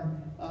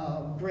Alcorn,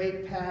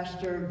 great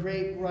pastor,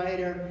 great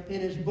writer,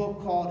 in his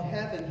book called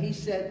Heaven, he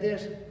said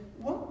this: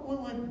 "What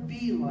will it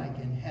be like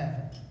in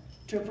heaven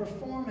to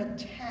perform a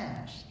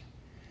task,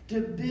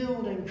 to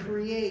build and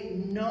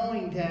create,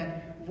 knowing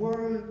that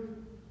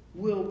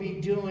we'll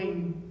be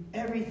doing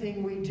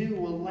everything we do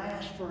will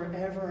last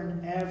forever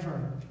and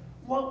ever?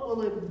 What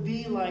will it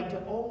be like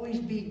to always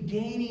be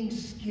gaining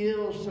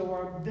skills so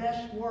our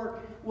best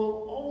work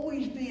will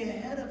always be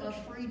ahead of us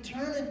for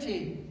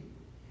eternity?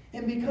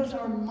 And because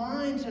our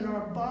minds and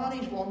our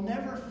bodies will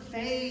never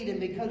fade, and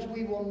because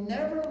we will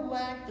never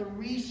lack the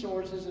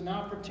resources and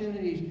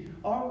opportunities,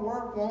 our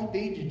work won't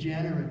be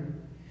degenerate.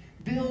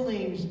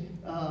 Buildings,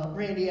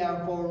 Randy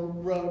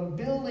Alcorn wrote,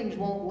 buildings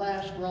won't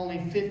last for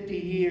only 50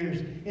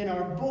 years, and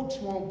our books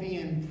won't be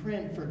in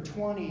print for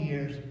 20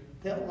 years.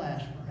 They'll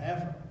last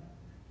forever.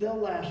 They'll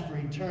last for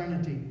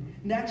eternity.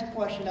 Next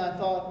question I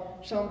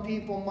thought some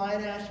people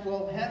might ask,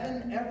 will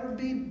heaven ever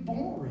be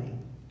boring?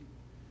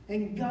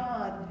 And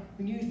God,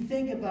 when you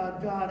think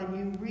about God and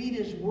you read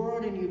His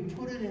Word and you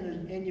put it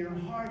in your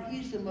heart,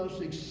 He's the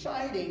most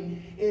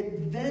exciting,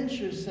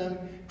 adventuresome,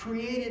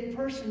 created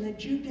person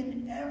that you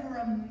can ever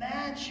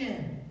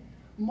imagine.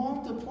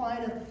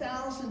 Multiplied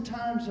 1,000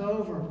 times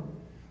over.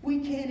 We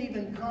can't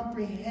even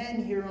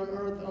comprehend here on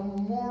earth a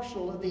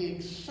morsel of the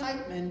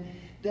excitement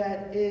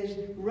that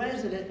is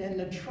resident in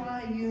the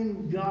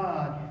triune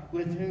God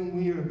with whom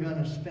we are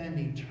going to spend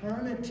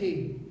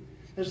eternity.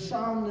 The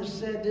psalmist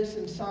said this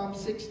in Psalm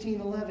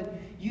 16:11,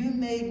 "You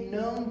made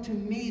known to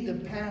me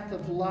the path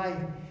of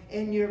life.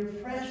 In your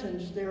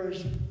presence there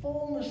is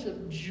fullness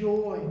of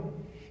joy.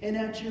 And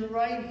at your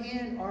right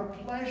hand our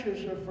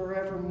pleasures are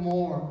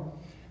forevermore."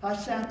 I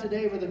sat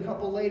today with a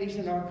couple ladies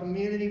in our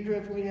community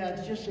group. We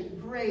had just a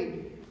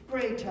great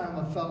time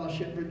of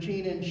fellowship.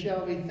 Regina and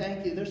Shelby,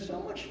 thank you. They're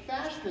so much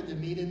faster than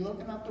me in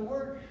looking up the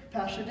Word.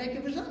 Pastor Dick,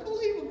 it was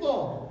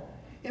unbelievable.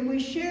 And we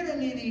shared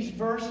any of these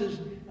verses,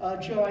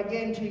 Joe, I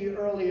gave to you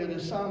earlier, the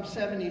Psalm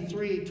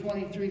 73,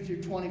 23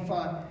 through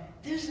 25.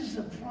 This is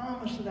the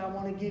promise that I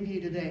want to give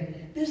you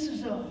today. This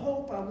is a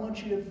hope I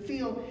want you to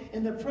feel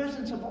in the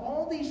presence of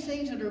all these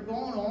things that are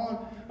going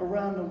on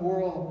around the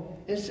world.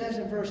 It says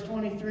in verse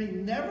 23,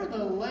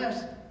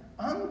 nevertheless,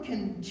 I'm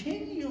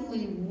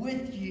continually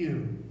with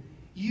you.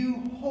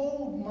 You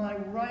hold my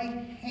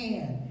right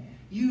hand.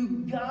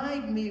 You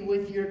guide me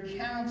with your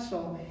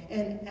counsel,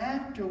 and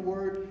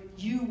afterward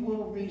you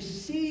will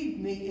receive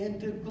me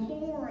into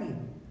glory.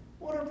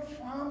 What a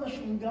promise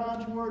from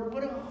God's word.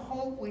 What a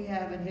hope we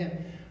have in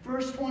him.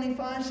 Verse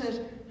 25 says,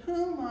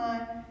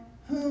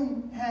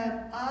 whom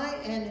have I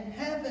in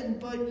heaven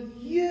but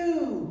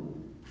you?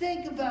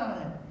 Think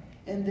about it.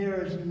 And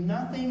there is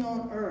nothing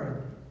on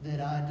earth that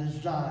I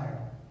desire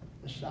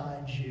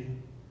besides you.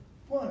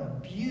 What a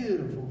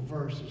beautiful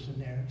verses in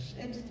there.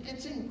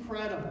 It's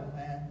incredible,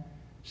 man.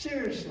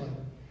 Seriously.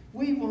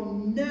 We will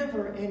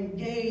never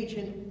engage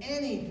in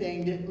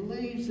anything that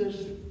leaves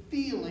us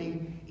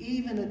feeling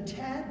even a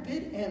tad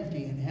bit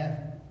empty in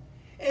heaven.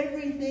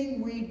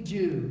 Everything we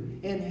do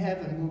in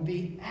heaven will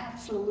be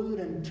absolute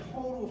and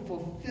total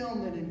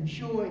fulfillment and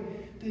joy,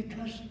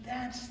 because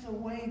that's the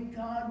way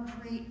God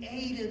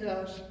created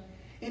us.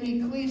 In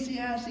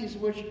Ecclesiastes,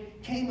 which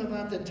came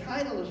about the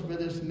title for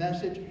this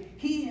message,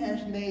 he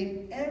has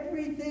made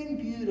everything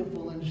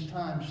beautiful in his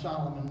time,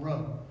 Solomon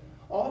wrote.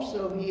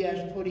 Also, he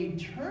has put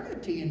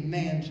eternity in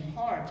man's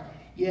heart,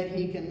 yet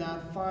he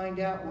cannot find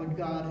out what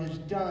God has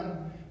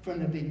done from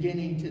the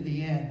beginning to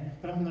the end.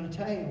 But I'm going to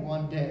tell you,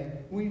 one day,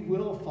 we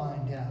will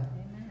find out.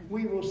 Amen.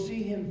 We will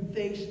see him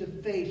face to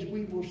face.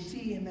 We will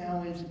see him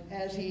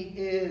as he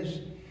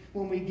is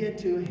when we get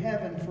to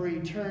heaven for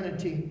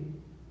eternity.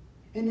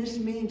 And this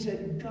means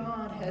that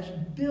God has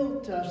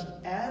built us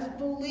as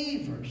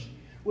believers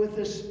with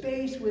a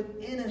space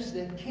within us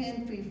that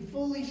can't be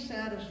fully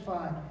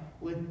satisfied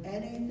with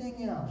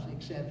anything else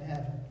except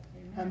heaven.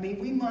 I mean,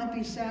 we might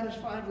be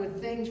satisfied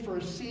with things for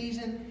a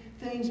season.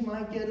 Things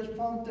might get us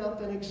pumped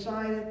up and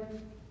excited,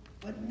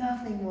 but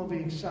nothing will be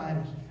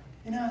exciting.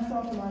 And I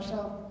thought to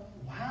myself,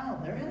 wow,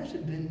 there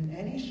hasn't been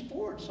any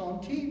sports on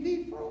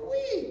TV for a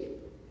week.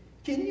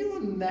 Can you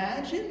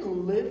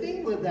imagine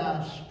living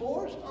without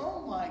sports?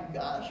 Oh my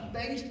gosh,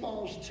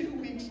 baseball's 2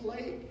 weeks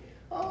late.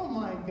 Oh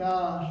my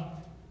gosh.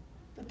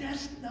 But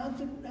that's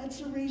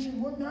the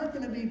reason we're not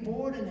going to be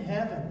bored in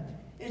heaven.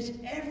 It's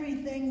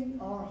everything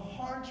our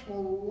hearts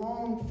will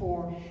long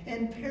for.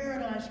 In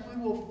paradise,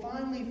 we will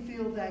finally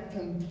feel that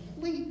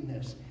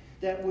completeness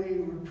that we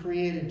were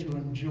created to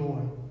enjoy.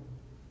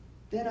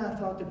 Then I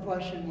thought the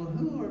question, well,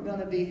 who are going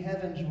to be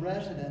heaven's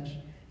residents?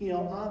 You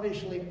know,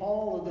 obviously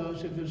all of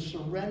those who have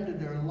surrendered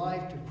their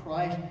life to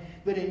Christ.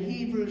 But in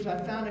Hebrews, I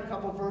found a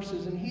couple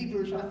verses in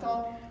Hebrews I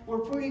thought were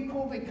pretty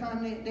cool. They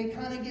kind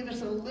of give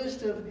us a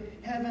list of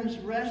heaven's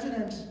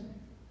residents.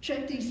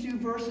 Check these 2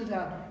 verses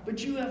out.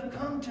 But you have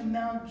come to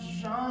Mount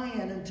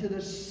Zion and to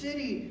the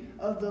city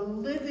of the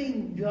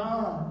living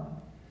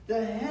God,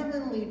 the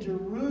heavenly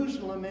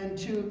Jerusalem, and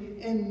to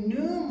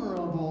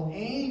innumerable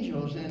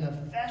angels in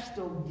a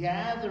festal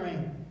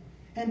gathering,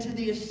 and to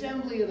the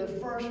assembly of the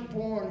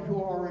firstborn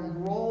who are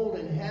enrolled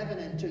in heaven,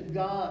 and to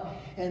God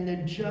and the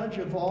judge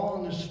of all,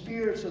 and the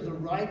spirits of the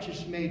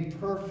righteous made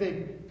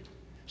perfect.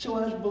 So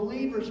as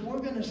believers, we're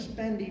going to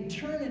spend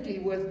eternity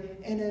with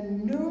an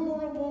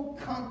innumerable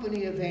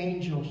company of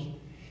angels.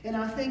 And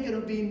I think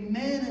it'll be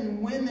men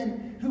and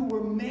women who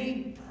were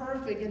made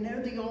perfect, and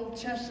they're the Old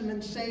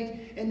Testament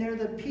saints, and they're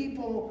the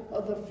people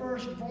of the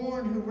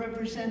firstborn who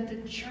represent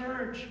the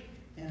church.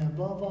 And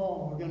above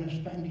all, we're going to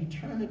spend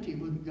eternity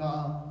with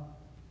God.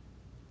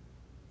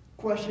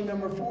 Question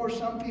number 4,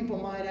 some people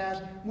might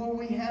ask, will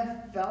we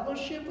have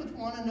fellowship with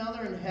one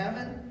another in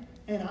heaven?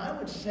 And I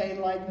would say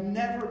like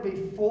never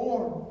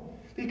before,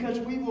 because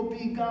we will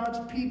be God's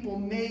people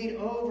made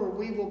over.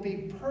 We will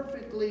be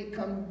perfectly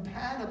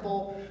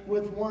compatible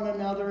with one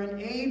another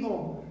and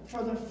able,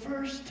 for the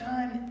first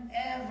time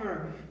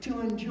ever,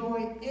 to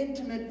enjoy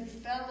intimate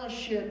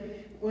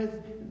fellowship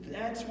with.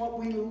 That's what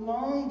we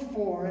long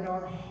for in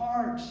our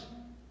hearts.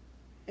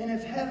 And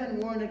if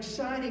heaven weren't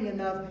exciting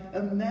enough,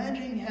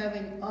 imagine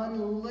having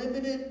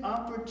unlimited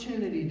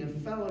opportunity to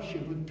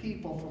fellowship with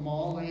people from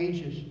all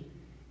ages,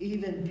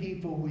 even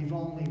people we've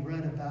only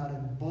read about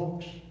in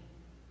books.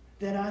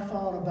 Then I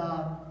thought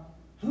about,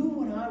 who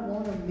would I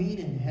want to meet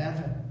in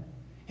heaven?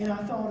 And I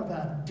thought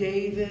about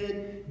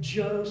David,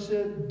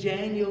 Joseph,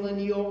 Daniel in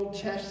the Old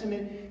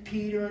Testament,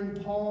 Peter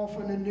and Paul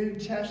from the New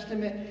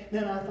Testament.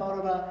 Then I thought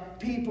about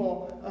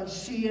people,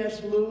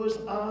 C.S. Lewis,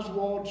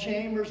 Oswald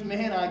Chambers.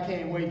 Man, I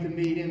can't wait to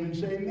meet him and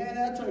say, man,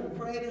 that's the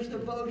greatest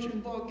devotion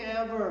book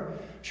ever.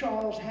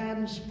 Charles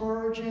Haddon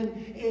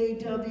Spurgeon,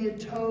 A.W.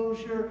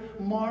 Tozer,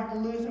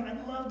 Martin Luther.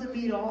 I'd love to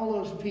meet all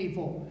those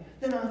people.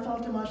 Then I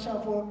thought to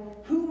myself, well,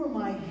 who were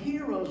my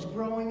heroes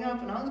growing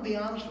up? And I'm going to be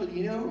honest with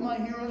you. You know who my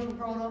heroes were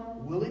growing up?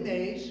 Willie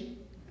Mays,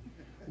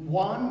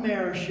 Juan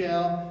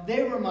Marichal.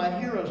 They were my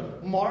heroes.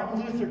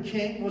 Martin Luther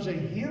King was a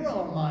hero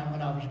of mine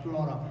when I was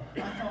growing up.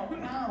 I thought,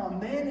 wow,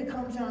 a man that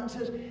comes out and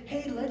says,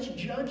 hey, let's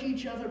judge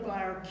each other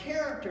by our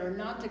character and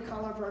not the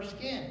color of our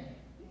skin.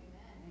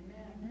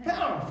 Amen.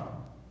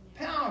 Powerful.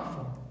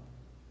 Powerful.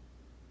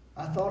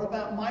 thought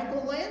about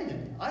Michael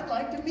Landon. I'd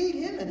like to meet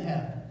him in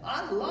heaven.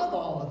 I love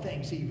all the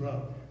things he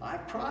wrote. I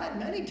cried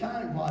many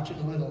times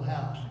watching Little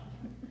House.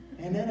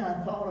 And then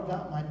I thought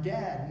about my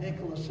dad,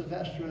 Nicholas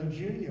Silvestro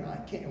Jr. I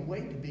can't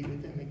wait to be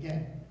with him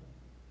again.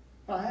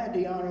 I had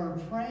the honor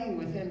of praying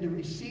with him to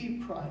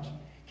receive Christ.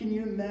 Can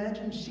you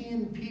imagine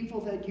seeing people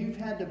that you've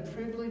had the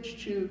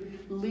privilege to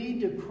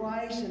lead to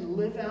Christ and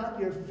live out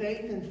your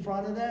faith in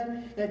front of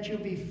them, that you'll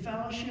be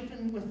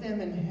fellowshipping with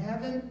them in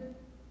heaven?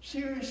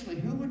 Seriously,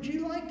 who would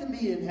you like to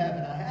meet in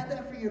heaven? I had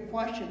that for your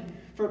question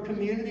for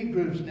community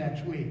groups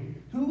next week.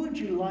 Who would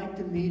you like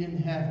to meet in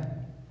heaven?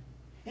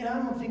 And I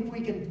don't think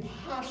we can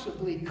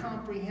possibly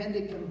comprehend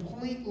it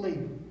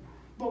completely.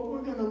 But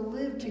we're going to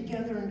live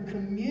together in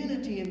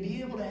community and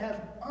be able to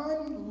have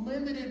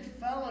unlimited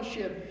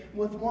fellowship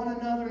with one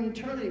another in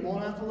eternity.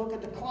 Won't have to look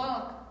at the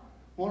clock.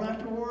 Won't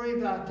have to worry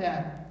about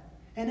that.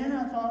 And then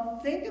I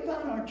thought, think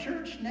about our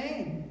church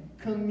name.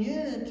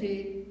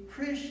 Community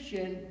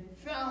Christian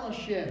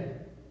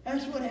Fellowship.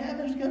 That's what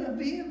heaven's going to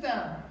be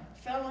about.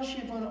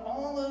 Fellowship with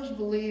all those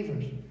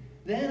believers.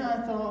 Then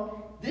I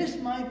thought, this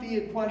might be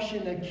a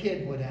question a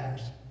kid would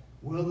ask.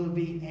 Will there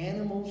be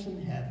animals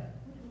in heaven?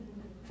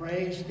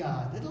 Praise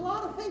God. Did a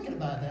lot of thinking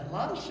about that, a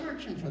lot of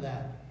searching for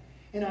that.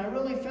 And I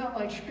really felt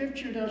like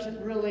Scripture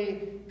doesn't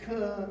really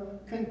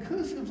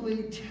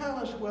conclusively tell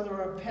us whether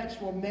our pets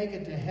will make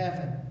it to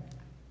heaven.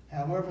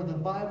 However, the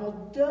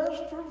Bible does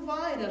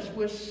provide us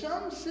with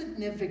some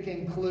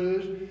significant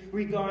clues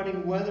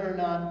regarding whether or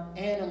not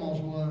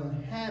animals will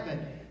inhabit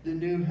the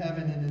new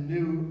heaven and the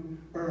new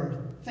earth.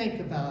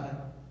 Think about it.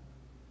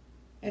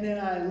 And then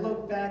I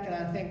look back and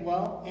I think,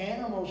 well,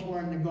 animals were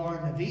in the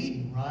Garden of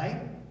Eden,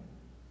 right?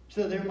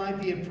 So there might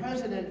be a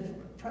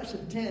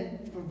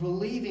precedent for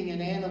believing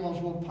in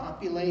animals will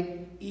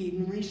populate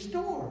Eden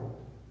restored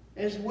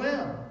as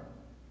well.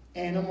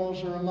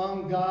 Animals are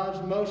among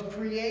God's most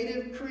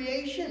creative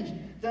creations.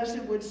 Thus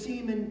it would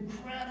seem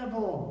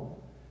incredible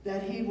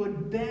that he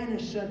would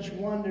banish such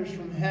wonders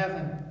from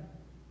heaven.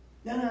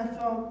 Then I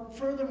thought,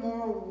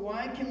 furthermore,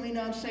 why can we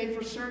not say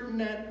for certain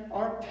that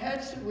our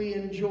pets that we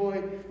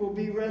enjoy will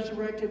be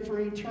resurrected for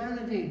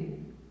eternity?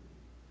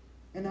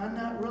 And I'm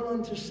not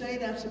willing to say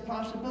that's a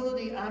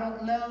possibility. I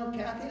don't know.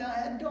 Kathy and I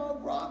had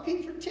dog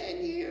Rocky for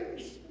 10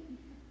 years.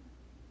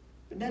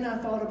 But then I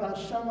thought about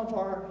some of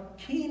our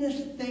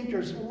keenest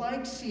thinkers,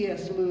 like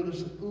C.S.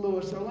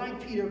 Lewis or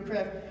like Peter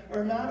Kreeft,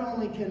 are not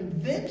only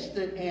convinced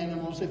that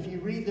animals, if you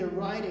read their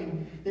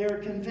writing, they are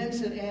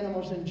convinced that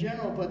animals in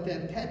general, but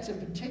that pets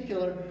in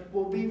particular,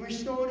 will be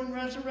restored in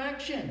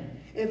resurrection.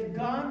 If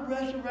God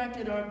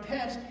resurrected our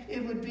pets,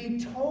 it would be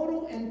in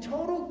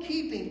total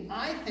keeping,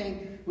 I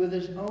think, with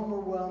his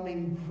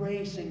overwhelming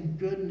grace and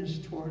goodness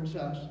towards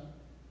us.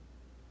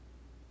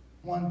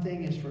 One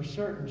thing is for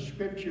certain,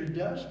 Scripture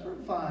does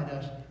provide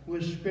us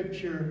with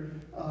Scripture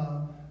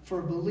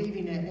for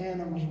believing that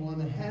animals will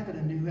inhabit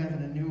a new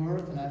heaven and new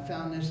earth. And I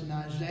found this in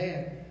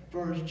Isaiah,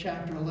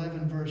 chapter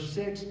 11, verse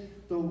 6.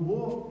 The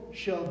wolf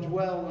shall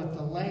dwell with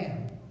the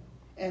lamb,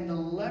 and the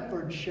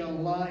leopard shall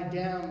lie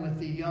down with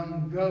the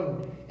young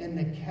goat, and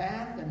the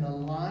calf and the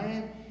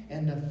lion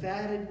and the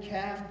fatted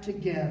calf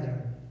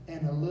together,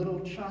 and a little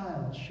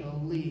child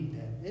shall lead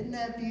them. Isn't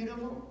that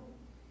beautiful?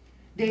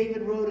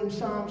 David wrote in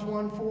Psalms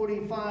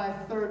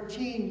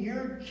 145:13,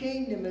 your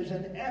kingdom is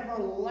an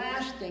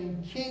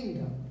everlasting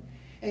kingdom,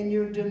 and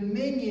your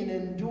dominion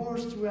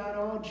endures throughout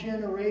all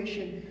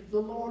generation. The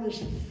Lord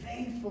is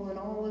faithful in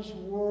all his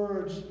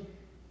words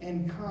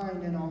and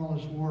kind in all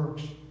his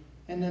works.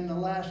 And then the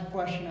last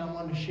question I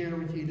want to share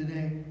with you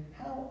today,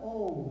 how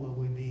old will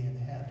we be in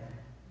heaven?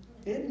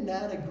 Isn't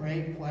that a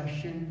great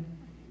question?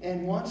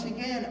 And once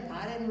again,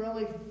 I didn't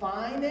really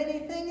find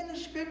anything in the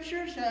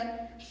Scriptures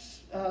that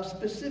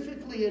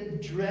specifically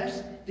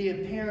address the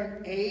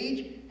apparent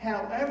age.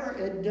 However,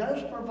 it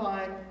does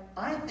provide,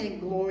 I think,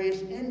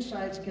 glorious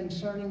insights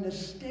concerning the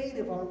state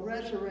of our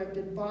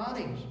resurrected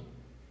bodies.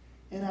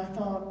 And I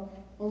thought,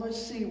 well,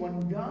 let's see.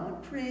 When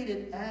God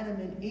created Adam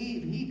and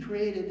Eve, he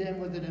created them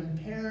with an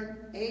apparent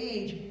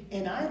age,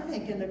 and I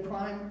think in the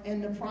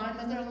prime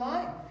of their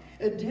life.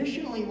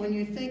 Additionally, when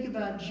you think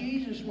about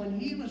Jesus, when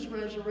he was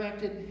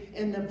resurrected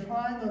in the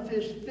prime of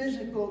his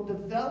physical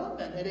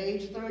development at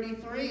age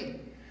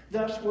 33.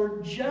 Thus,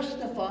 we're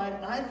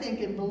justified, I think,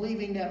 in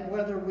believing that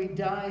whether we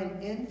die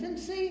in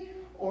infancy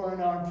or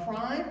in our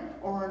prime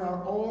or in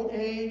our old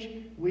age,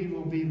 we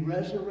will be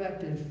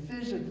resurrected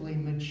physically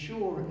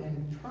mature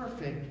and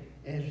perfect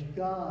as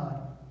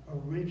God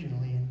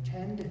originally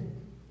intended.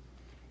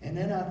 And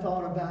then I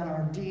thought about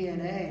our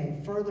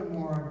DNA.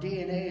 Furthermore, our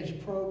DNA is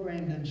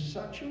programmed in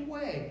such a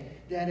way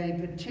that at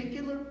a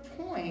particular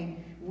point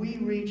we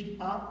reach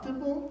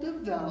optimal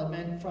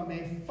development from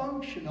a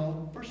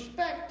functional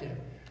perspective.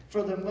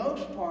 For the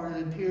most part,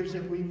 it appears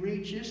that we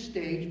reach this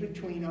stage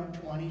between our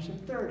 20s and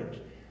 30s.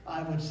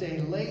 I would say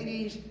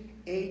ladies,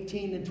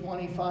 18 to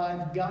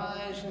 25,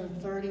 guys,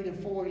 and 30 to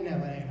 40. No,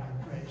 anyway,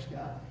 praise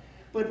God.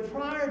 But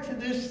prior to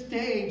this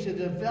stage, the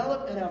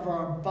development of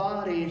our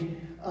bodies,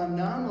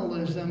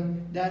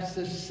 anomalism that's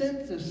the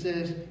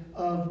synthesis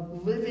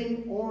of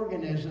living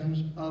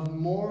organisms of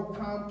more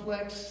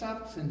complex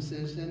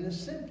substances than the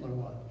simpler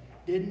one.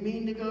 Didn't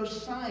mean to go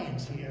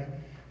science here,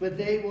 but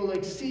they will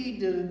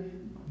exceed the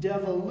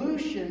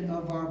devolution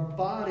of our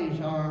bodies,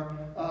 our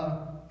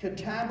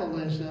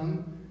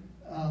catabolism,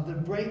 the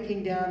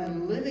breaking down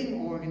in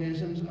living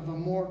organisms of a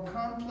more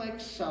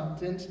complex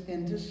substance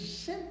into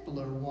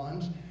simpler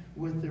ones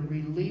with the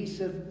release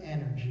of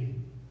energy.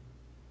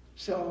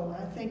 So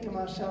I think to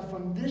myself,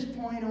 from this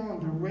point on,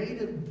 the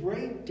rate of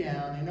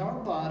breakdown in our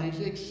bodies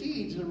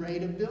exceeds the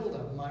rate of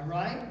buildup. Am I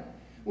right?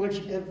 Which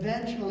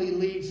eventually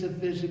leads to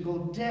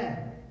physical death.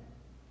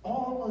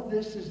 All of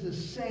this is to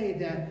say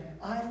that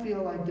I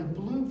feel like the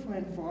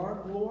blueprint for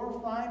our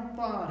glorified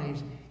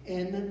bodies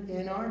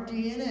in our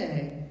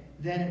DNA,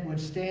 then it would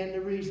stand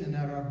to reason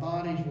that our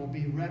bodies will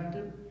be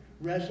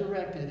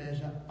resurrected as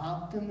an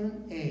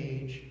optimum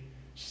age,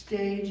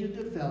 stage of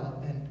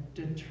development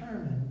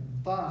determined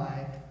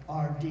by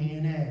our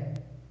DNA.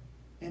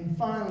 And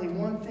finally,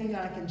 one thing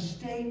I can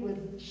state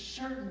with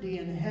certainty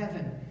in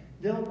heaven,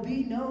 there'll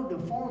be no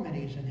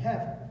deformities in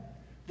heaven.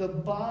 The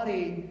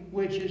body,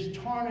 which is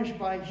tarnished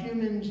by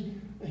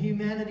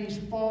humanity's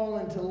fall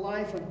into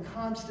life of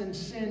constant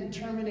sin,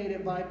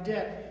 terminated by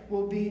death,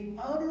 will be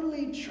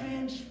utterly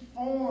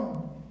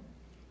transformed.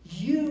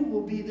 You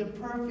will be the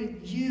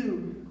perfect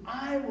you.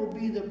 I will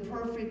be the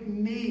perfect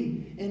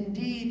me.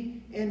 Indeed,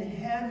 in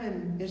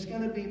heaven, it's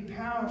going to be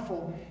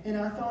powerful. And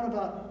I thought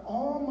about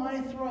all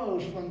my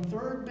throws from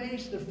third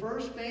base to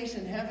first base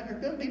in heaven are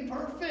going to be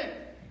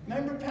perfect.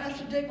 Remember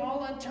Pastor Dick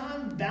all that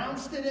time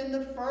bounced it in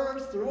the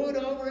first, threw it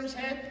over his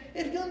head.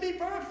 It's going to be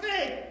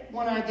perfect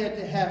when I get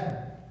to heaven.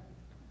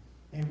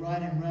 They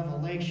write in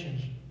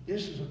Revelations,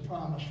 this is a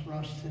promise for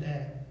us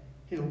today.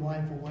 He'll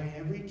wipe away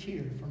every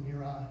tear from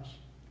your eyes.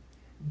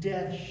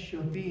 Death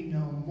shall be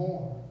no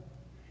more.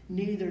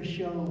 Neither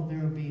shall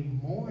there be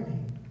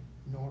mourning,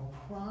 nor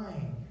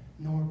crying,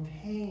 nor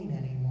pain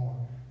anymore,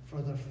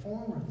 for the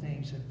former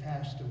things have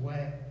passed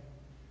away.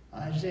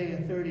 Isaiah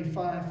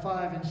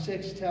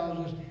 35:5-6 tells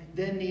us,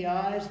 then the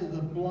eyes of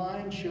the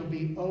blind shall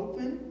be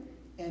opened,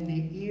 and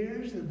the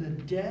ears of the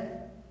deaf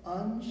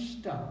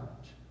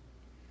unstopped.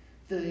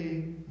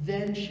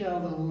 Then shall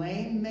the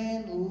lame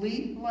man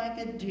leap like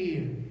a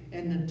deer,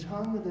 and the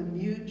tongue of the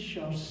mute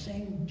shall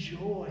sing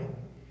joy.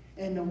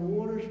 And the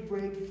waters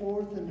break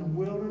forth in the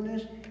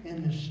wilderness,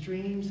 and the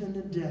streams in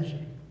the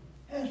desert.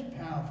 That's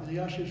powerful. The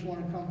ushers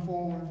want to come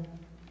forward.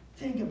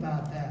 Think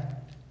about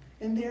that.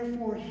 And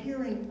therefore,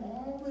 hearing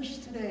all this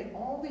today,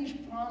 all these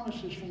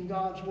promises from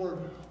God's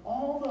Word,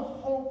 all the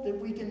hope that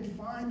we can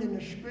find in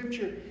the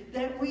Scripture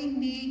that we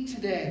need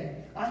today.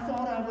 I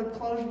thought I would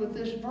close with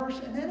this verse,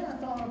 and then I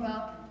thought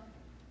about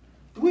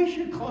we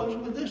should close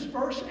with this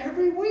verse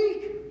every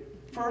week.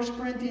 1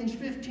 Corinthians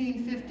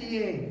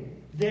 15:58.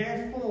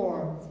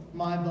 Therefore,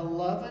 my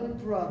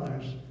beloved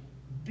brothers,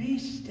 be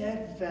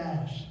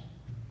steadfast.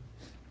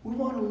 We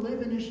want to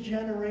live in this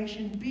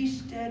generation. Be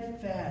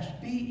steadfast.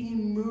 Be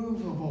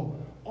immovable.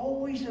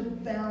 Always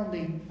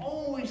abounding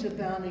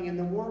in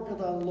the work of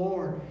the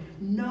Lord,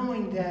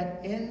 knowing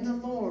that in the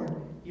Lord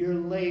your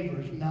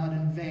labor is not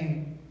in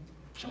vain.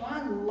 So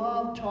I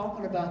love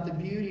talking about the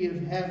beauty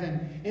of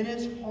heaven. And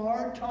it's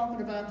hard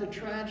talking about the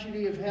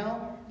tragedy of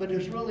hell, but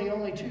there's really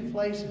only two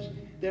places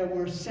that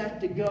we're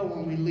set to go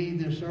when we leave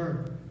this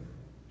earth.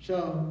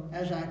 So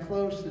as I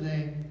close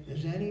today,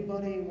 does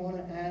anybody want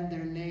to add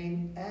their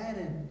name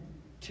added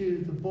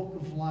to the book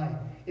of life?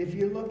 If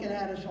you're looking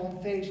at us on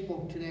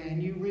Facebook today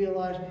and you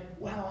realize,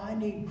 wow, I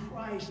need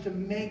Christ to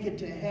make it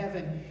to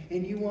heaven,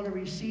 and you want to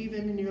receive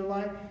Him in your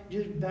life,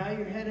 just bow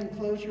your head and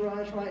close your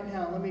eyes right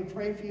now. Let me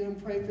pray for you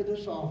and pray for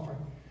this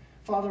offering.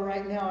 Father,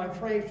 right now I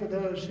pray for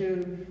those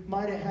who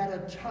might have had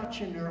a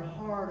touch in their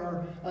heart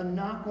or a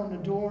knock on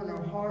the door in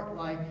their heart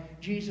like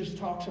Jesus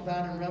talks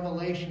about in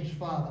Revelations,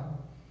 Father.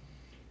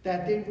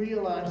 That they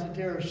realize that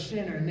they're a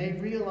sinner, and they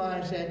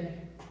realize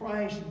that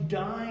Christ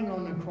dying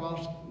on the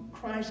cross,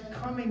 Christ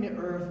coming to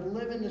earth,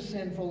 living the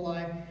sinful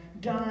life,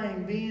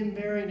 dying, being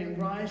buried, and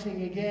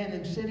rising again,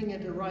 and sitting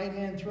at the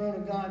right-hand throne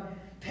of God,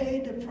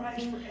 paid the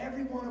price for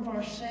every one of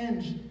our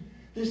sins.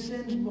 The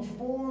sins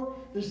before,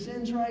 the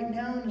sins right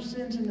now, and the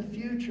sins in the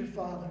future,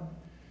 Father.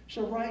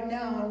 So right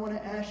now, I want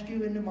to ask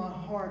you into my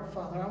heart,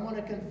 Father. I want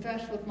to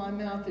confess with my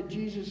mouth that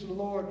Jesus is the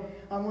Lord.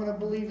 I want to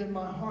believe in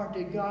my heart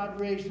that God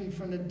raised Him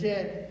from the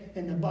dead.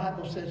 And the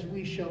Bible says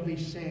we shall be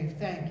saved.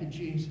 Thank you,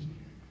 Jesus.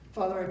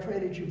 Father, I pray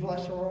that you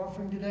bless our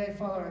offering today.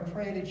 Father, I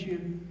pray that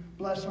you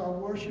bless our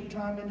worship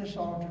time and this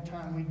altar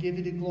time. We give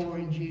you the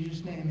glory in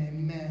Jesus' name.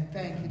 Amen.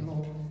 Thank you,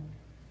 Lord.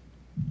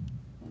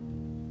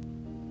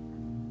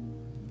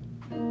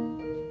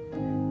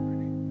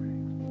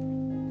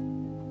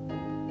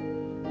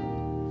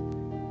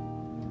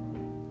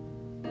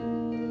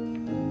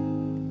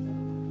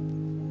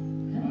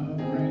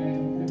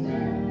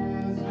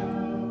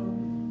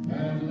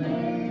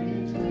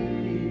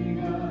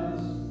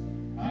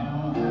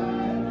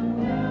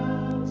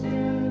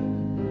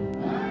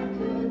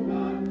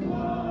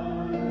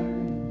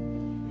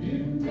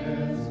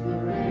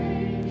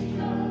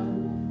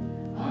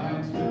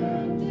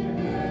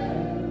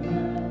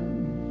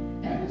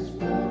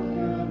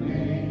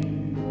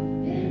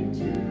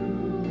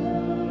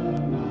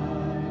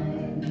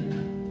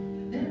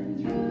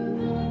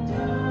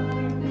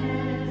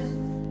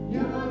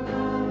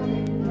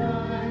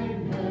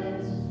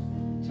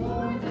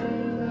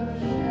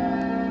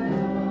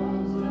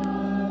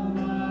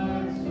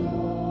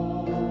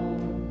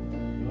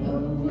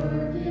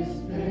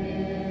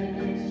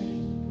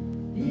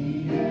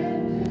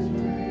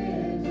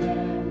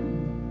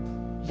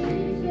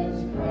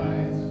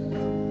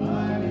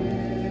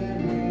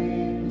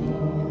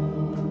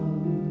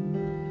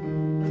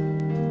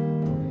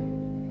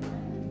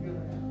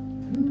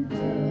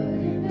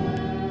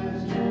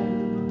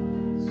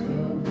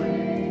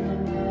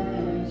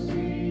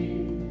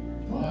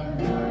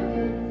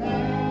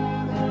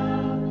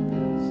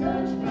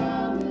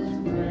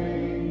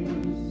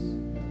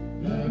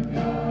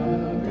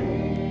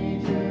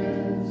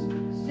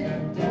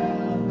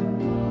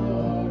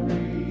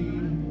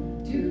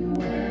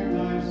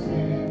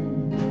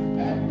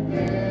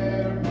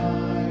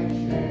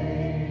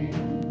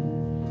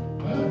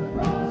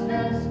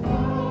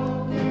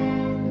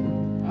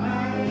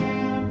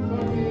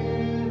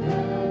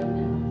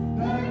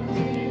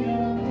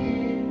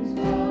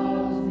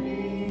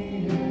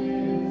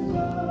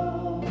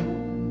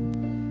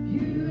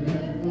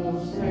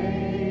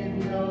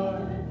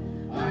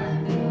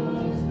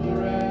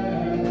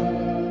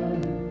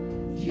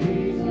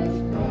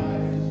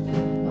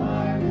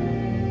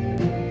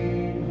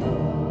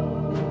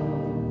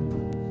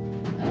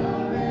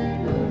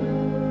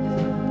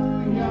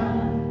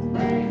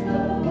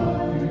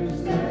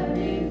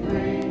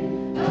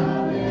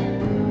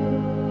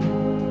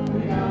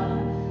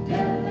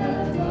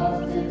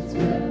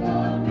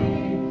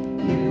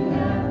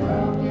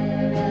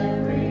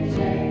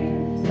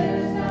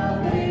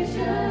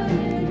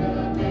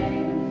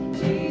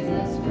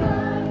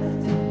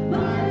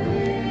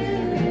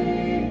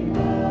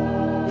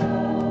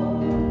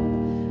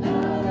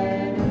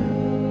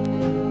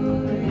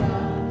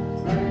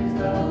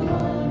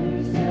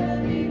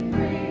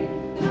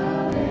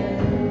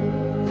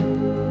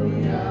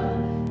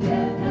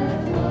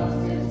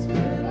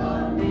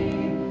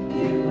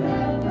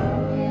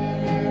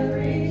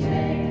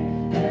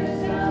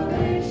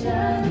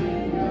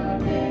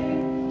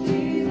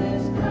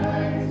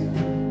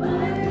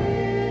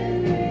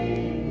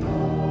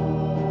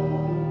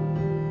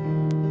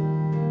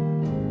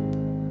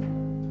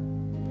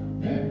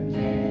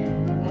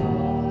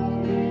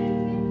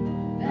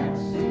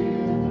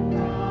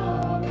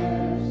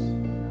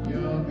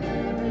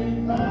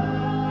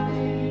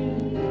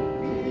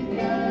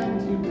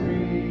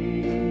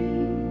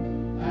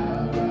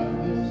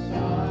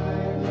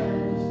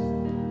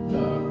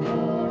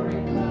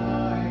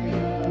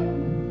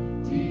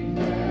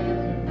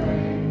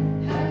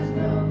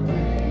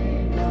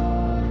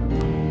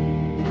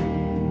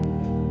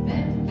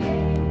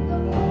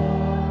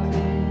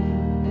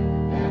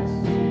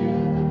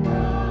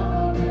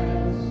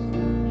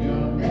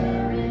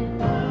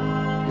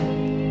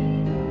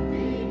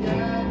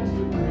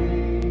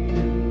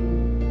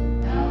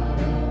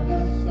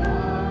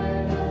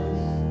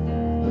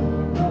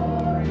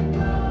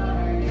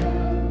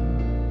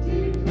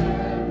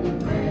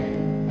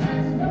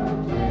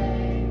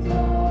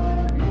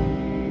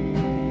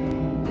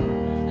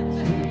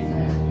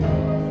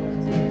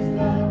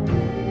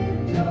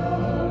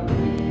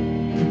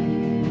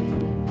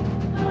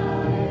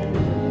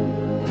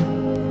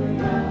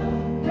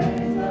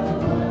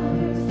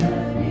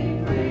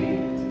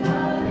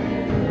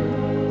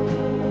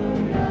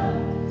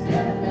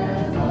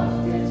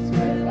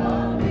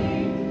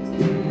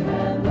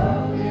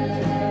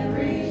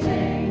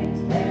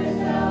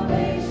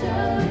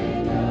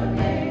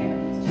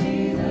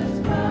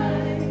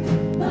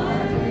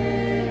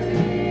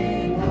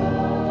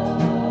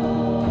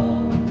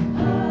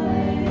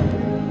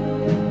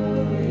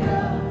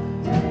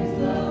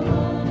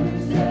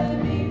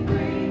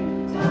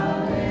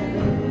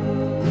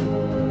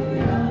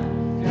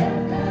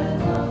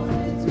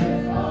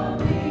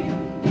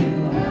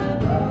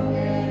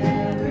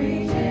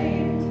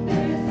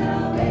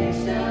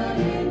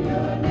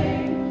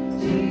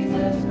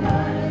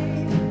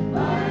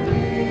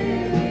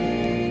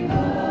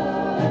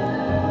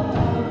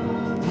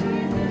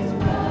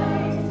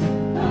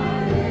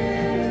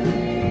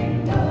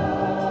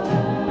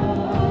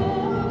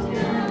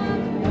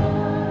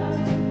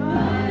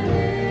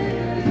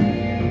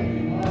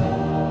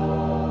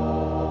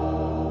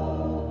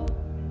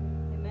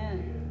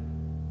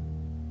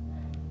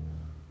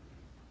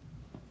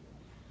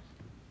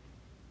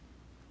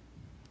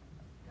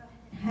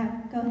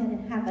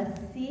 have a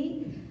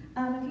seat.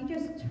 If you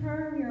just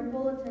turn your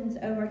bulletins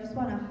over, I just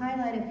want to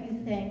highlight a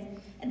few things.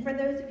 And for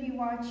those of you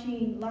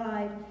watching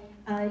live,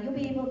 you'll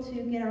be able to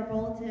get our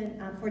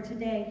bulletin for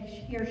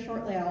today here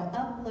shortly. I'll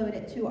upload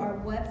it to our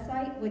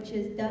website, which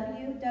is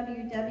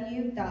www.ccf-va.org.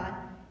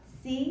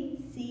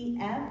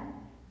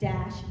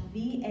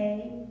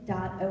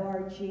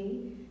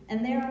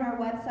 And there on our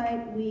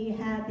website, we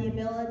have the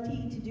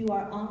ability to do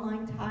our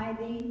online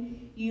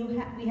tithing.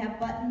 We have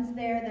buttons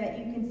there that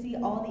you can see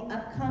all the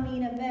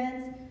upcoming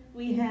events.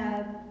 We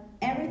have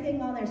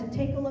everything on there, so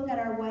take a look at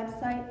our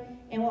website,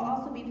 and we'll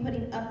also be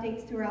putting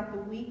updates throughout the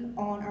week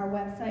on our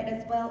website,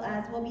 as well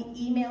as we'll be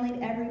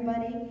emailing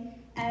everybody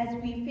as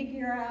we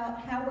figure out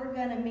how we're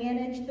going to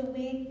manage the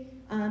week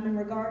in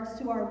regards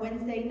to our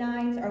Wednesday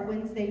nights, our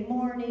Wednesday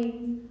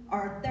mornings,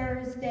 our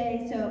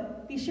Thursday. So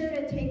be sure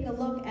to take a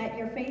look at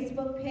your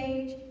Facebook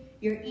page,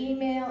 your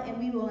email, and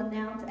we will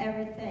announce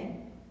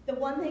everything. The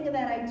one thing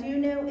that I do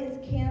know is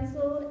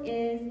canceled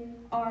is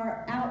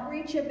our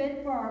outreach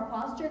event for our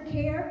foster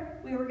care.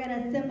 We were going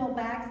to assemble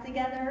bags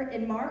together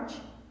in March.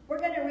 We're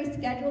going to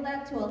reschedule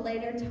that to a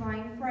later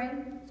time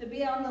frame, so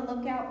be on the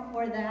lookout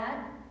for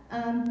that.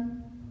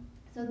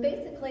 So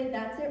basically,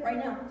 that's it right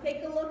now.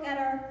 Take a look at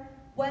our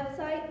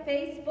website,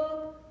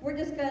 Facebook. We're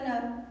just going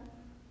to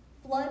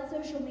flood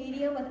social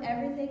media with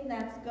everything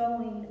that's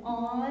going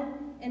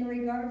on in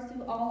regards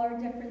to all our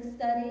different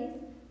studies.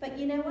 But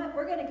you know what?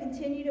 We're going to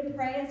continue to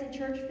pray as a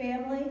church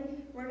family.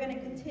 We're going to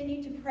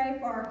continue to pray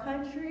for our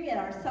country and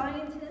our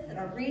scientists and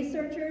our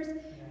researchers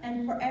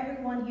and for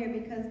everyone here,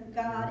 because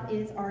God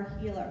is our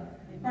healer.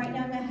 Right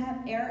now I'm going to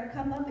have Eric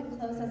come up and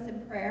close us in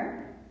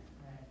prayer.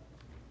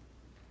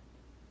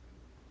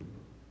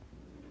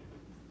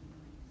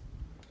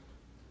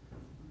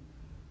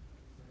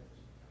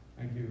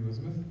 Thank you,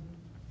 Elizabeth.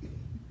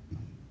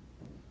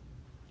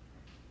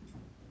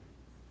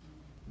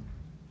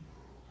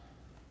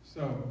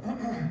 So,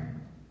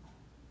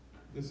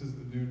 this is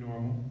the new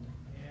normal.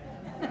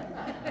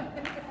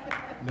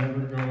 Never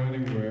go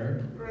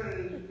anywhere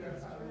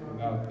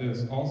without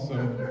this. Also,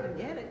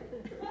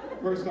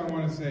 first I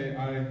want to say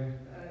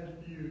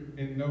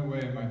in no way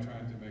am I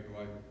trying to make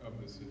light of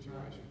this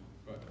situation,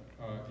 but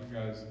you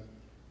guys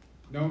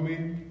know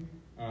me.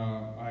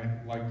 I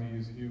like to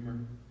use humor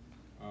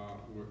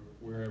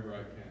wherever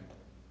I can.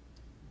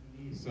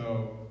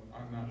 So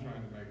I'm not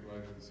trying to make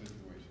light of the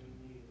situation.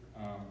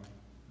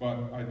 But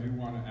I do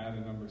want to add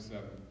a number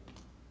 7.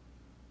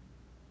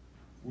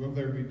 Will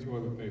there be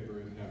toilet paper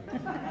in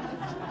heaven?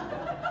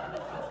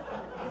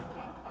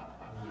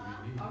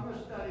 I'm going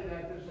to study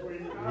that this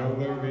week. Will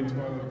there be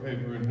toilet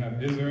paper in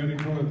heaven? Is there any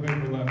toilet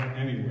paper left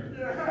anywhere?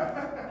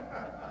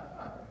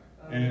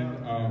 And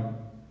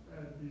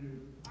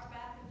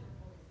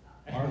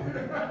Our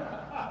bathrooms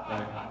are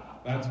fully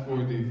stocked. That's for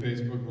the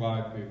Facebook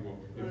Live people.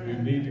 If you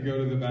need to go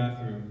to the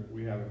bathroom,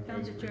 we have a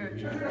place for you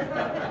here.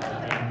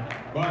 Okay?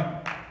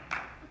 But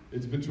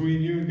it's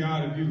between you and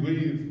God if you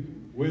leave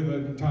with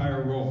an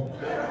entire roll.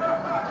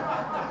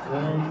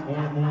 Or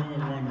more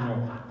than one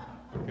roll.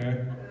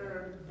 Okay?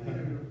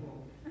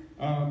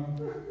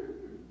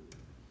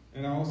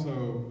 And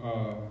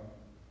also,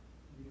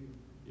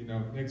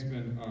 Nick's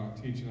been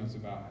teaching us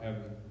about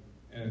heaven.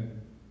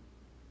 And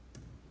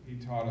he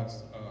taught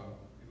us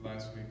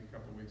last week, a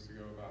couple weeks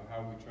ago, about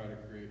how we try to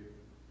create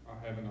a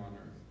heaven on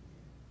earth.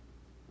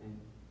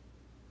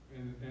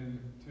 And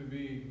to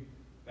me,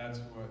 that's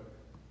what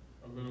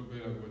a little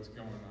bit of what's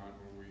going on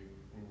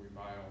when we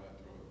buy all that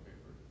toilet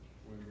paper.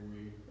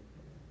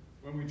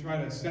 When we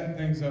try to set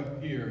things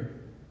up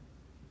here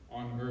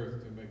on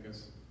earth to make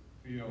us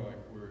feel like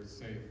we're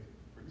safe,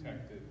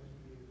 protected.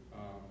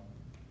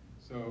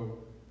 So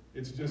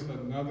it's just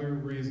another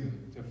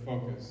reason to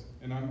focus.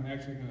 And I'm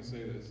actually going to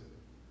say this.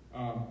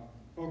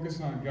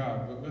 Focus on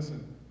God, but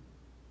listen,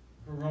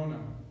 corona,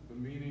 the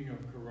meaning of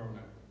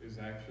corona is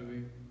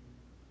actually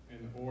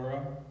an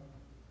aura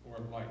or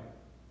light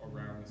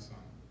around the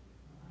sun.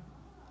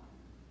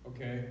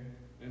 Okay?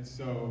 And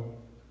so,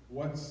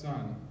 what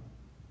sun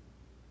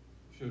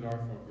should our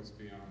focus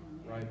be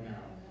on right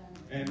now?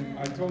 And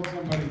I told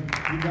somebody,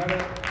 you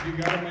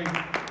gotta make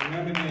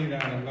lemonade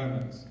out of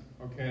lemons,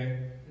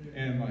 okay?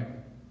 And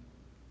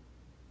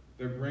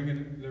they're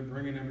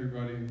bringing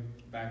everybody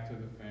back to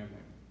the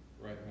family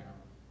right now.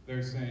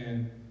 They're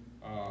saying,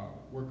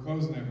 we're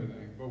closing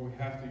everything, but we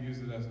have to use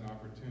it as an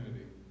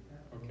opportunity,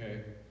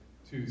 okay,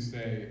 to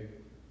say,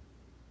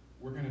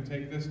 we're going to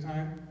take this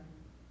time,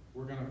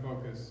 we're going to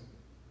focus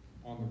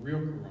on the real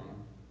corona,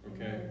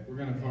 okay? We're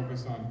going to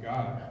focus on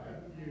God.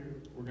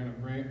 We're going to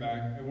bring it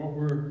back, and what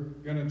we're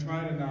going to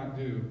try to not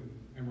do,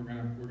 and we're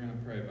going to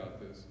pray about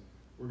this,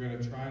 we're going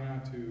to try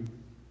not to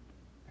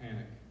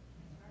panic,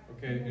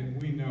 okay?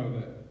 And we know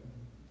that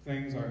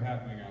things are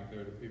happening out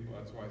there to people.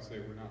 That's why I say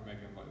we're not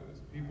making light of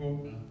this.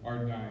 People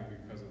are dying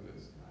because of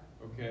this,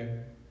 okay?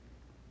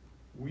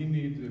 We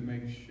need to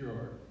make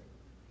sure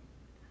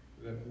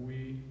that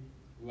we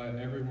let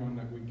everyone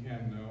that we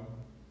can know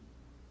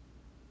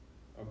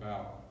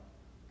about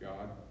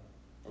God,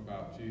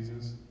 about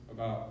Jesus,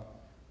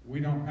 we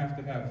don't have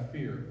to have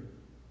fear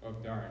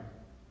of dying.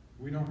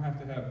 We don't have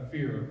to have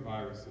fear of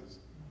viruses,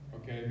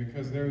 okay?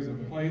 Because there is a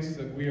place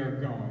that we are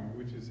going,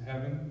 which is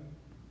heaven,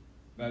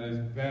 that is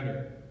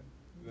better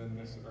than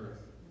this earth,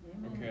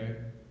 okay?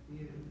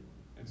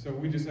 And so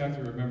we just have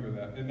to remember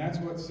that. And that's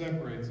what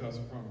separates us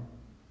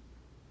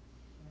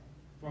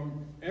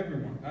from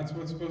everyone. That's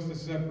what's supposed to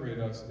separate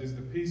us, is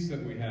the peace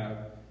that we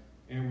have.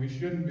 And we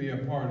shouldn't be a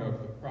part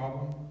of the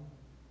problem,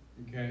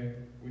 okay?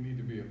 We need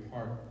to be a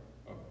part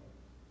of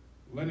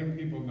letting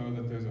people know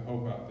that there's a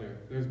hope out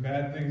there. There's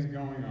bad things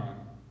going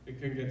on.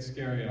 It can get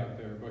scary out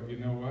there, but you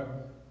know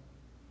what?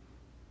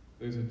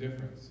 There's a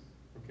difference,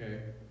 okay?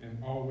 And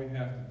all we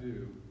have to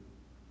do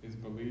is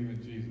believe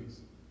in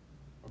Jesus,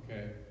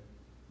 okay?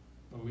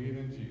 Believe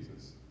in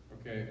Jesus,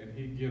 okay? And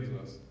he gives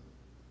us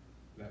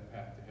that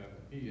path to heaven.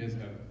 He is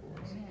heaven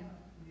for us.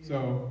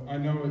 So I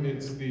know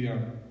it's the...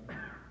 Amen.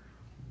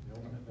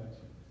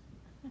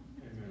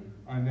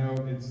 I know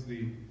it's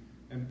the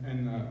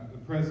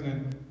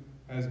president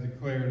has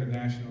declared a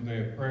national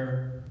day of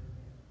prayer,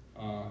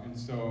 and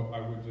so I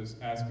would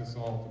just ask us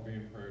all to be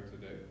in prayer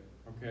today,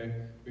 okay?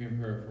 Be in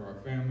prayer for our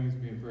families,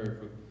 be in prayer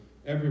for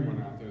everyone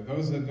out there,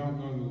 those that don't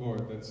know the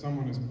Lord, that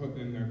someone has put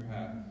in their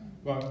path.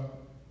 But,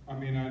 I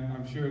mean,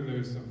 I'm sure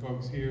there's some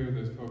folks here,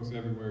 there's folks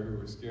everywhere who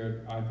are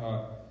scared. I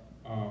thought,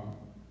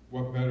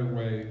 what better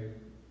way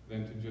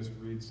than to just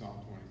read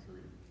Psalm 23.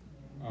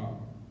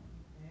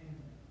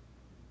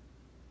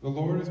 The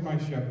Lord is my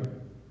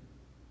shepherd.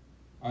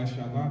 I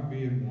shall not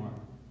be in want.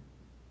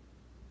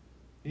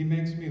 He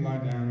makes me lie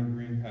down in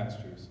green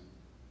pastures.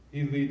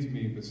 He leads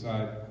me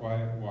beside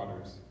quiet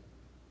waters.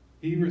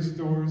 He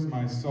restores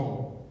my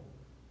soul.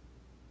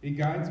 He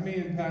guides me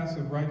in paths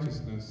of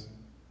righteousness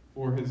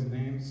for his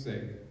name's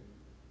sake.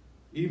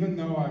 Even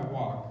though I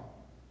walk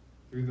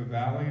through the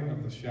valley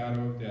of the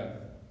shadow of death,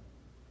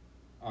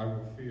 I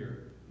will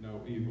fear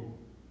no evil.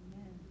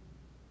 Amen.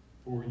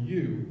 For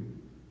you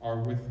are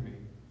with me.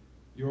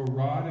 Your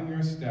rod and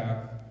your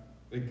staff,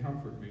 they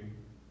comfort me.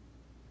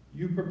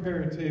 You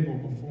prepare a table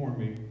before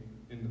me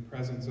in the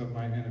presence of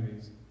my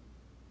enemies.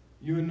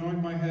 You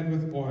anoint my head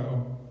with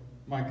oil.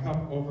 My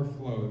cup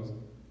overflows.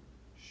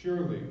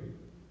 Surely,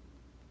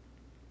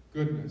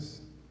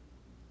 goodness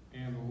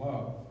and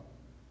love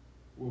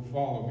will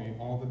follow me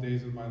all the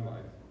days of my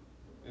life,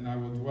 and I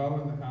will dwell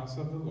in the house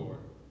of the Lord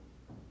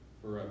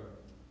forever.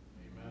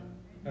 Amen.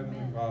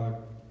 Heavenly Father,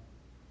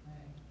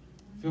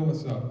 fill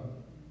us up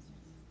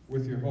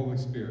with your Holy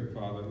Spirit,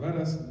 Father. Let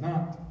us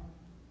not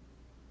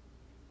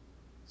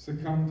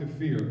succumb to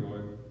fear,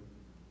 Lord.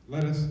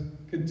 Let us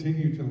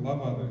continue to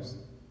love others.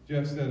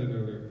 Jeff said it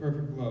earlier,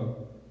 perfect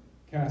love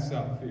casts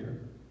out fear.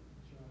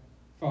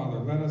 Father,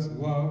 let us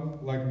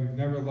love like we've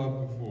never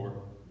loved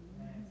before.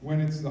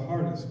 When it's the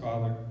hardest,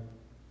 Father,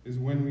 is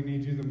when we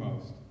need you the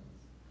most.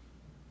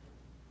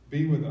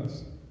 Be with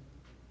us.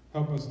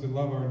 Help us to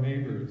love our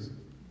neighbors,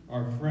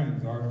 our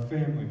friends, our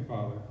family,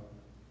 Father.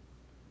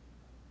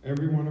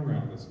 Everyone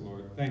around us,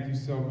 Lord. Thank you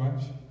so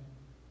much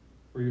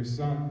for your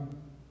Son,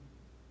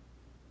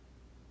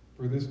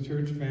 for this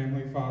church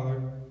family,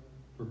 Father,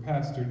 for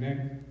Pastor Nick,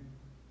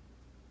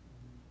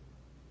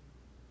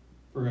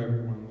 for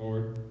everyone,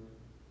 Lord.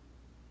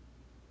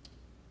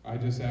 I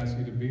just ask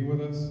you to be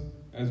with us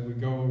as we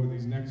go over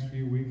these next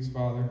few weeks,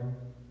 Father,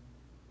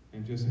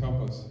 and just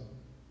help us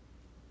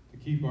to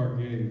keep our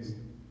gaze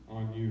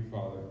on you,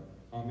 Father,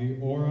 on the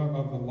aura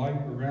of the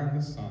light around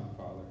the sun,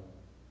 Father.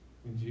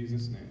 In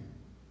Jesus' name.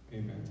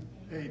 Amen.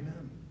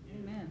 Amen.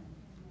 Amen.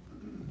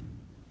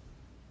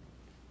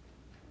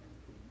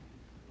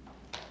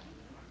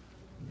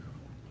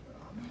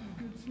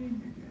 Good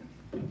seeing you again.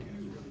 It's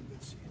really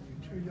good seeing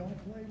you too. Y'all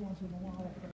play once in a while.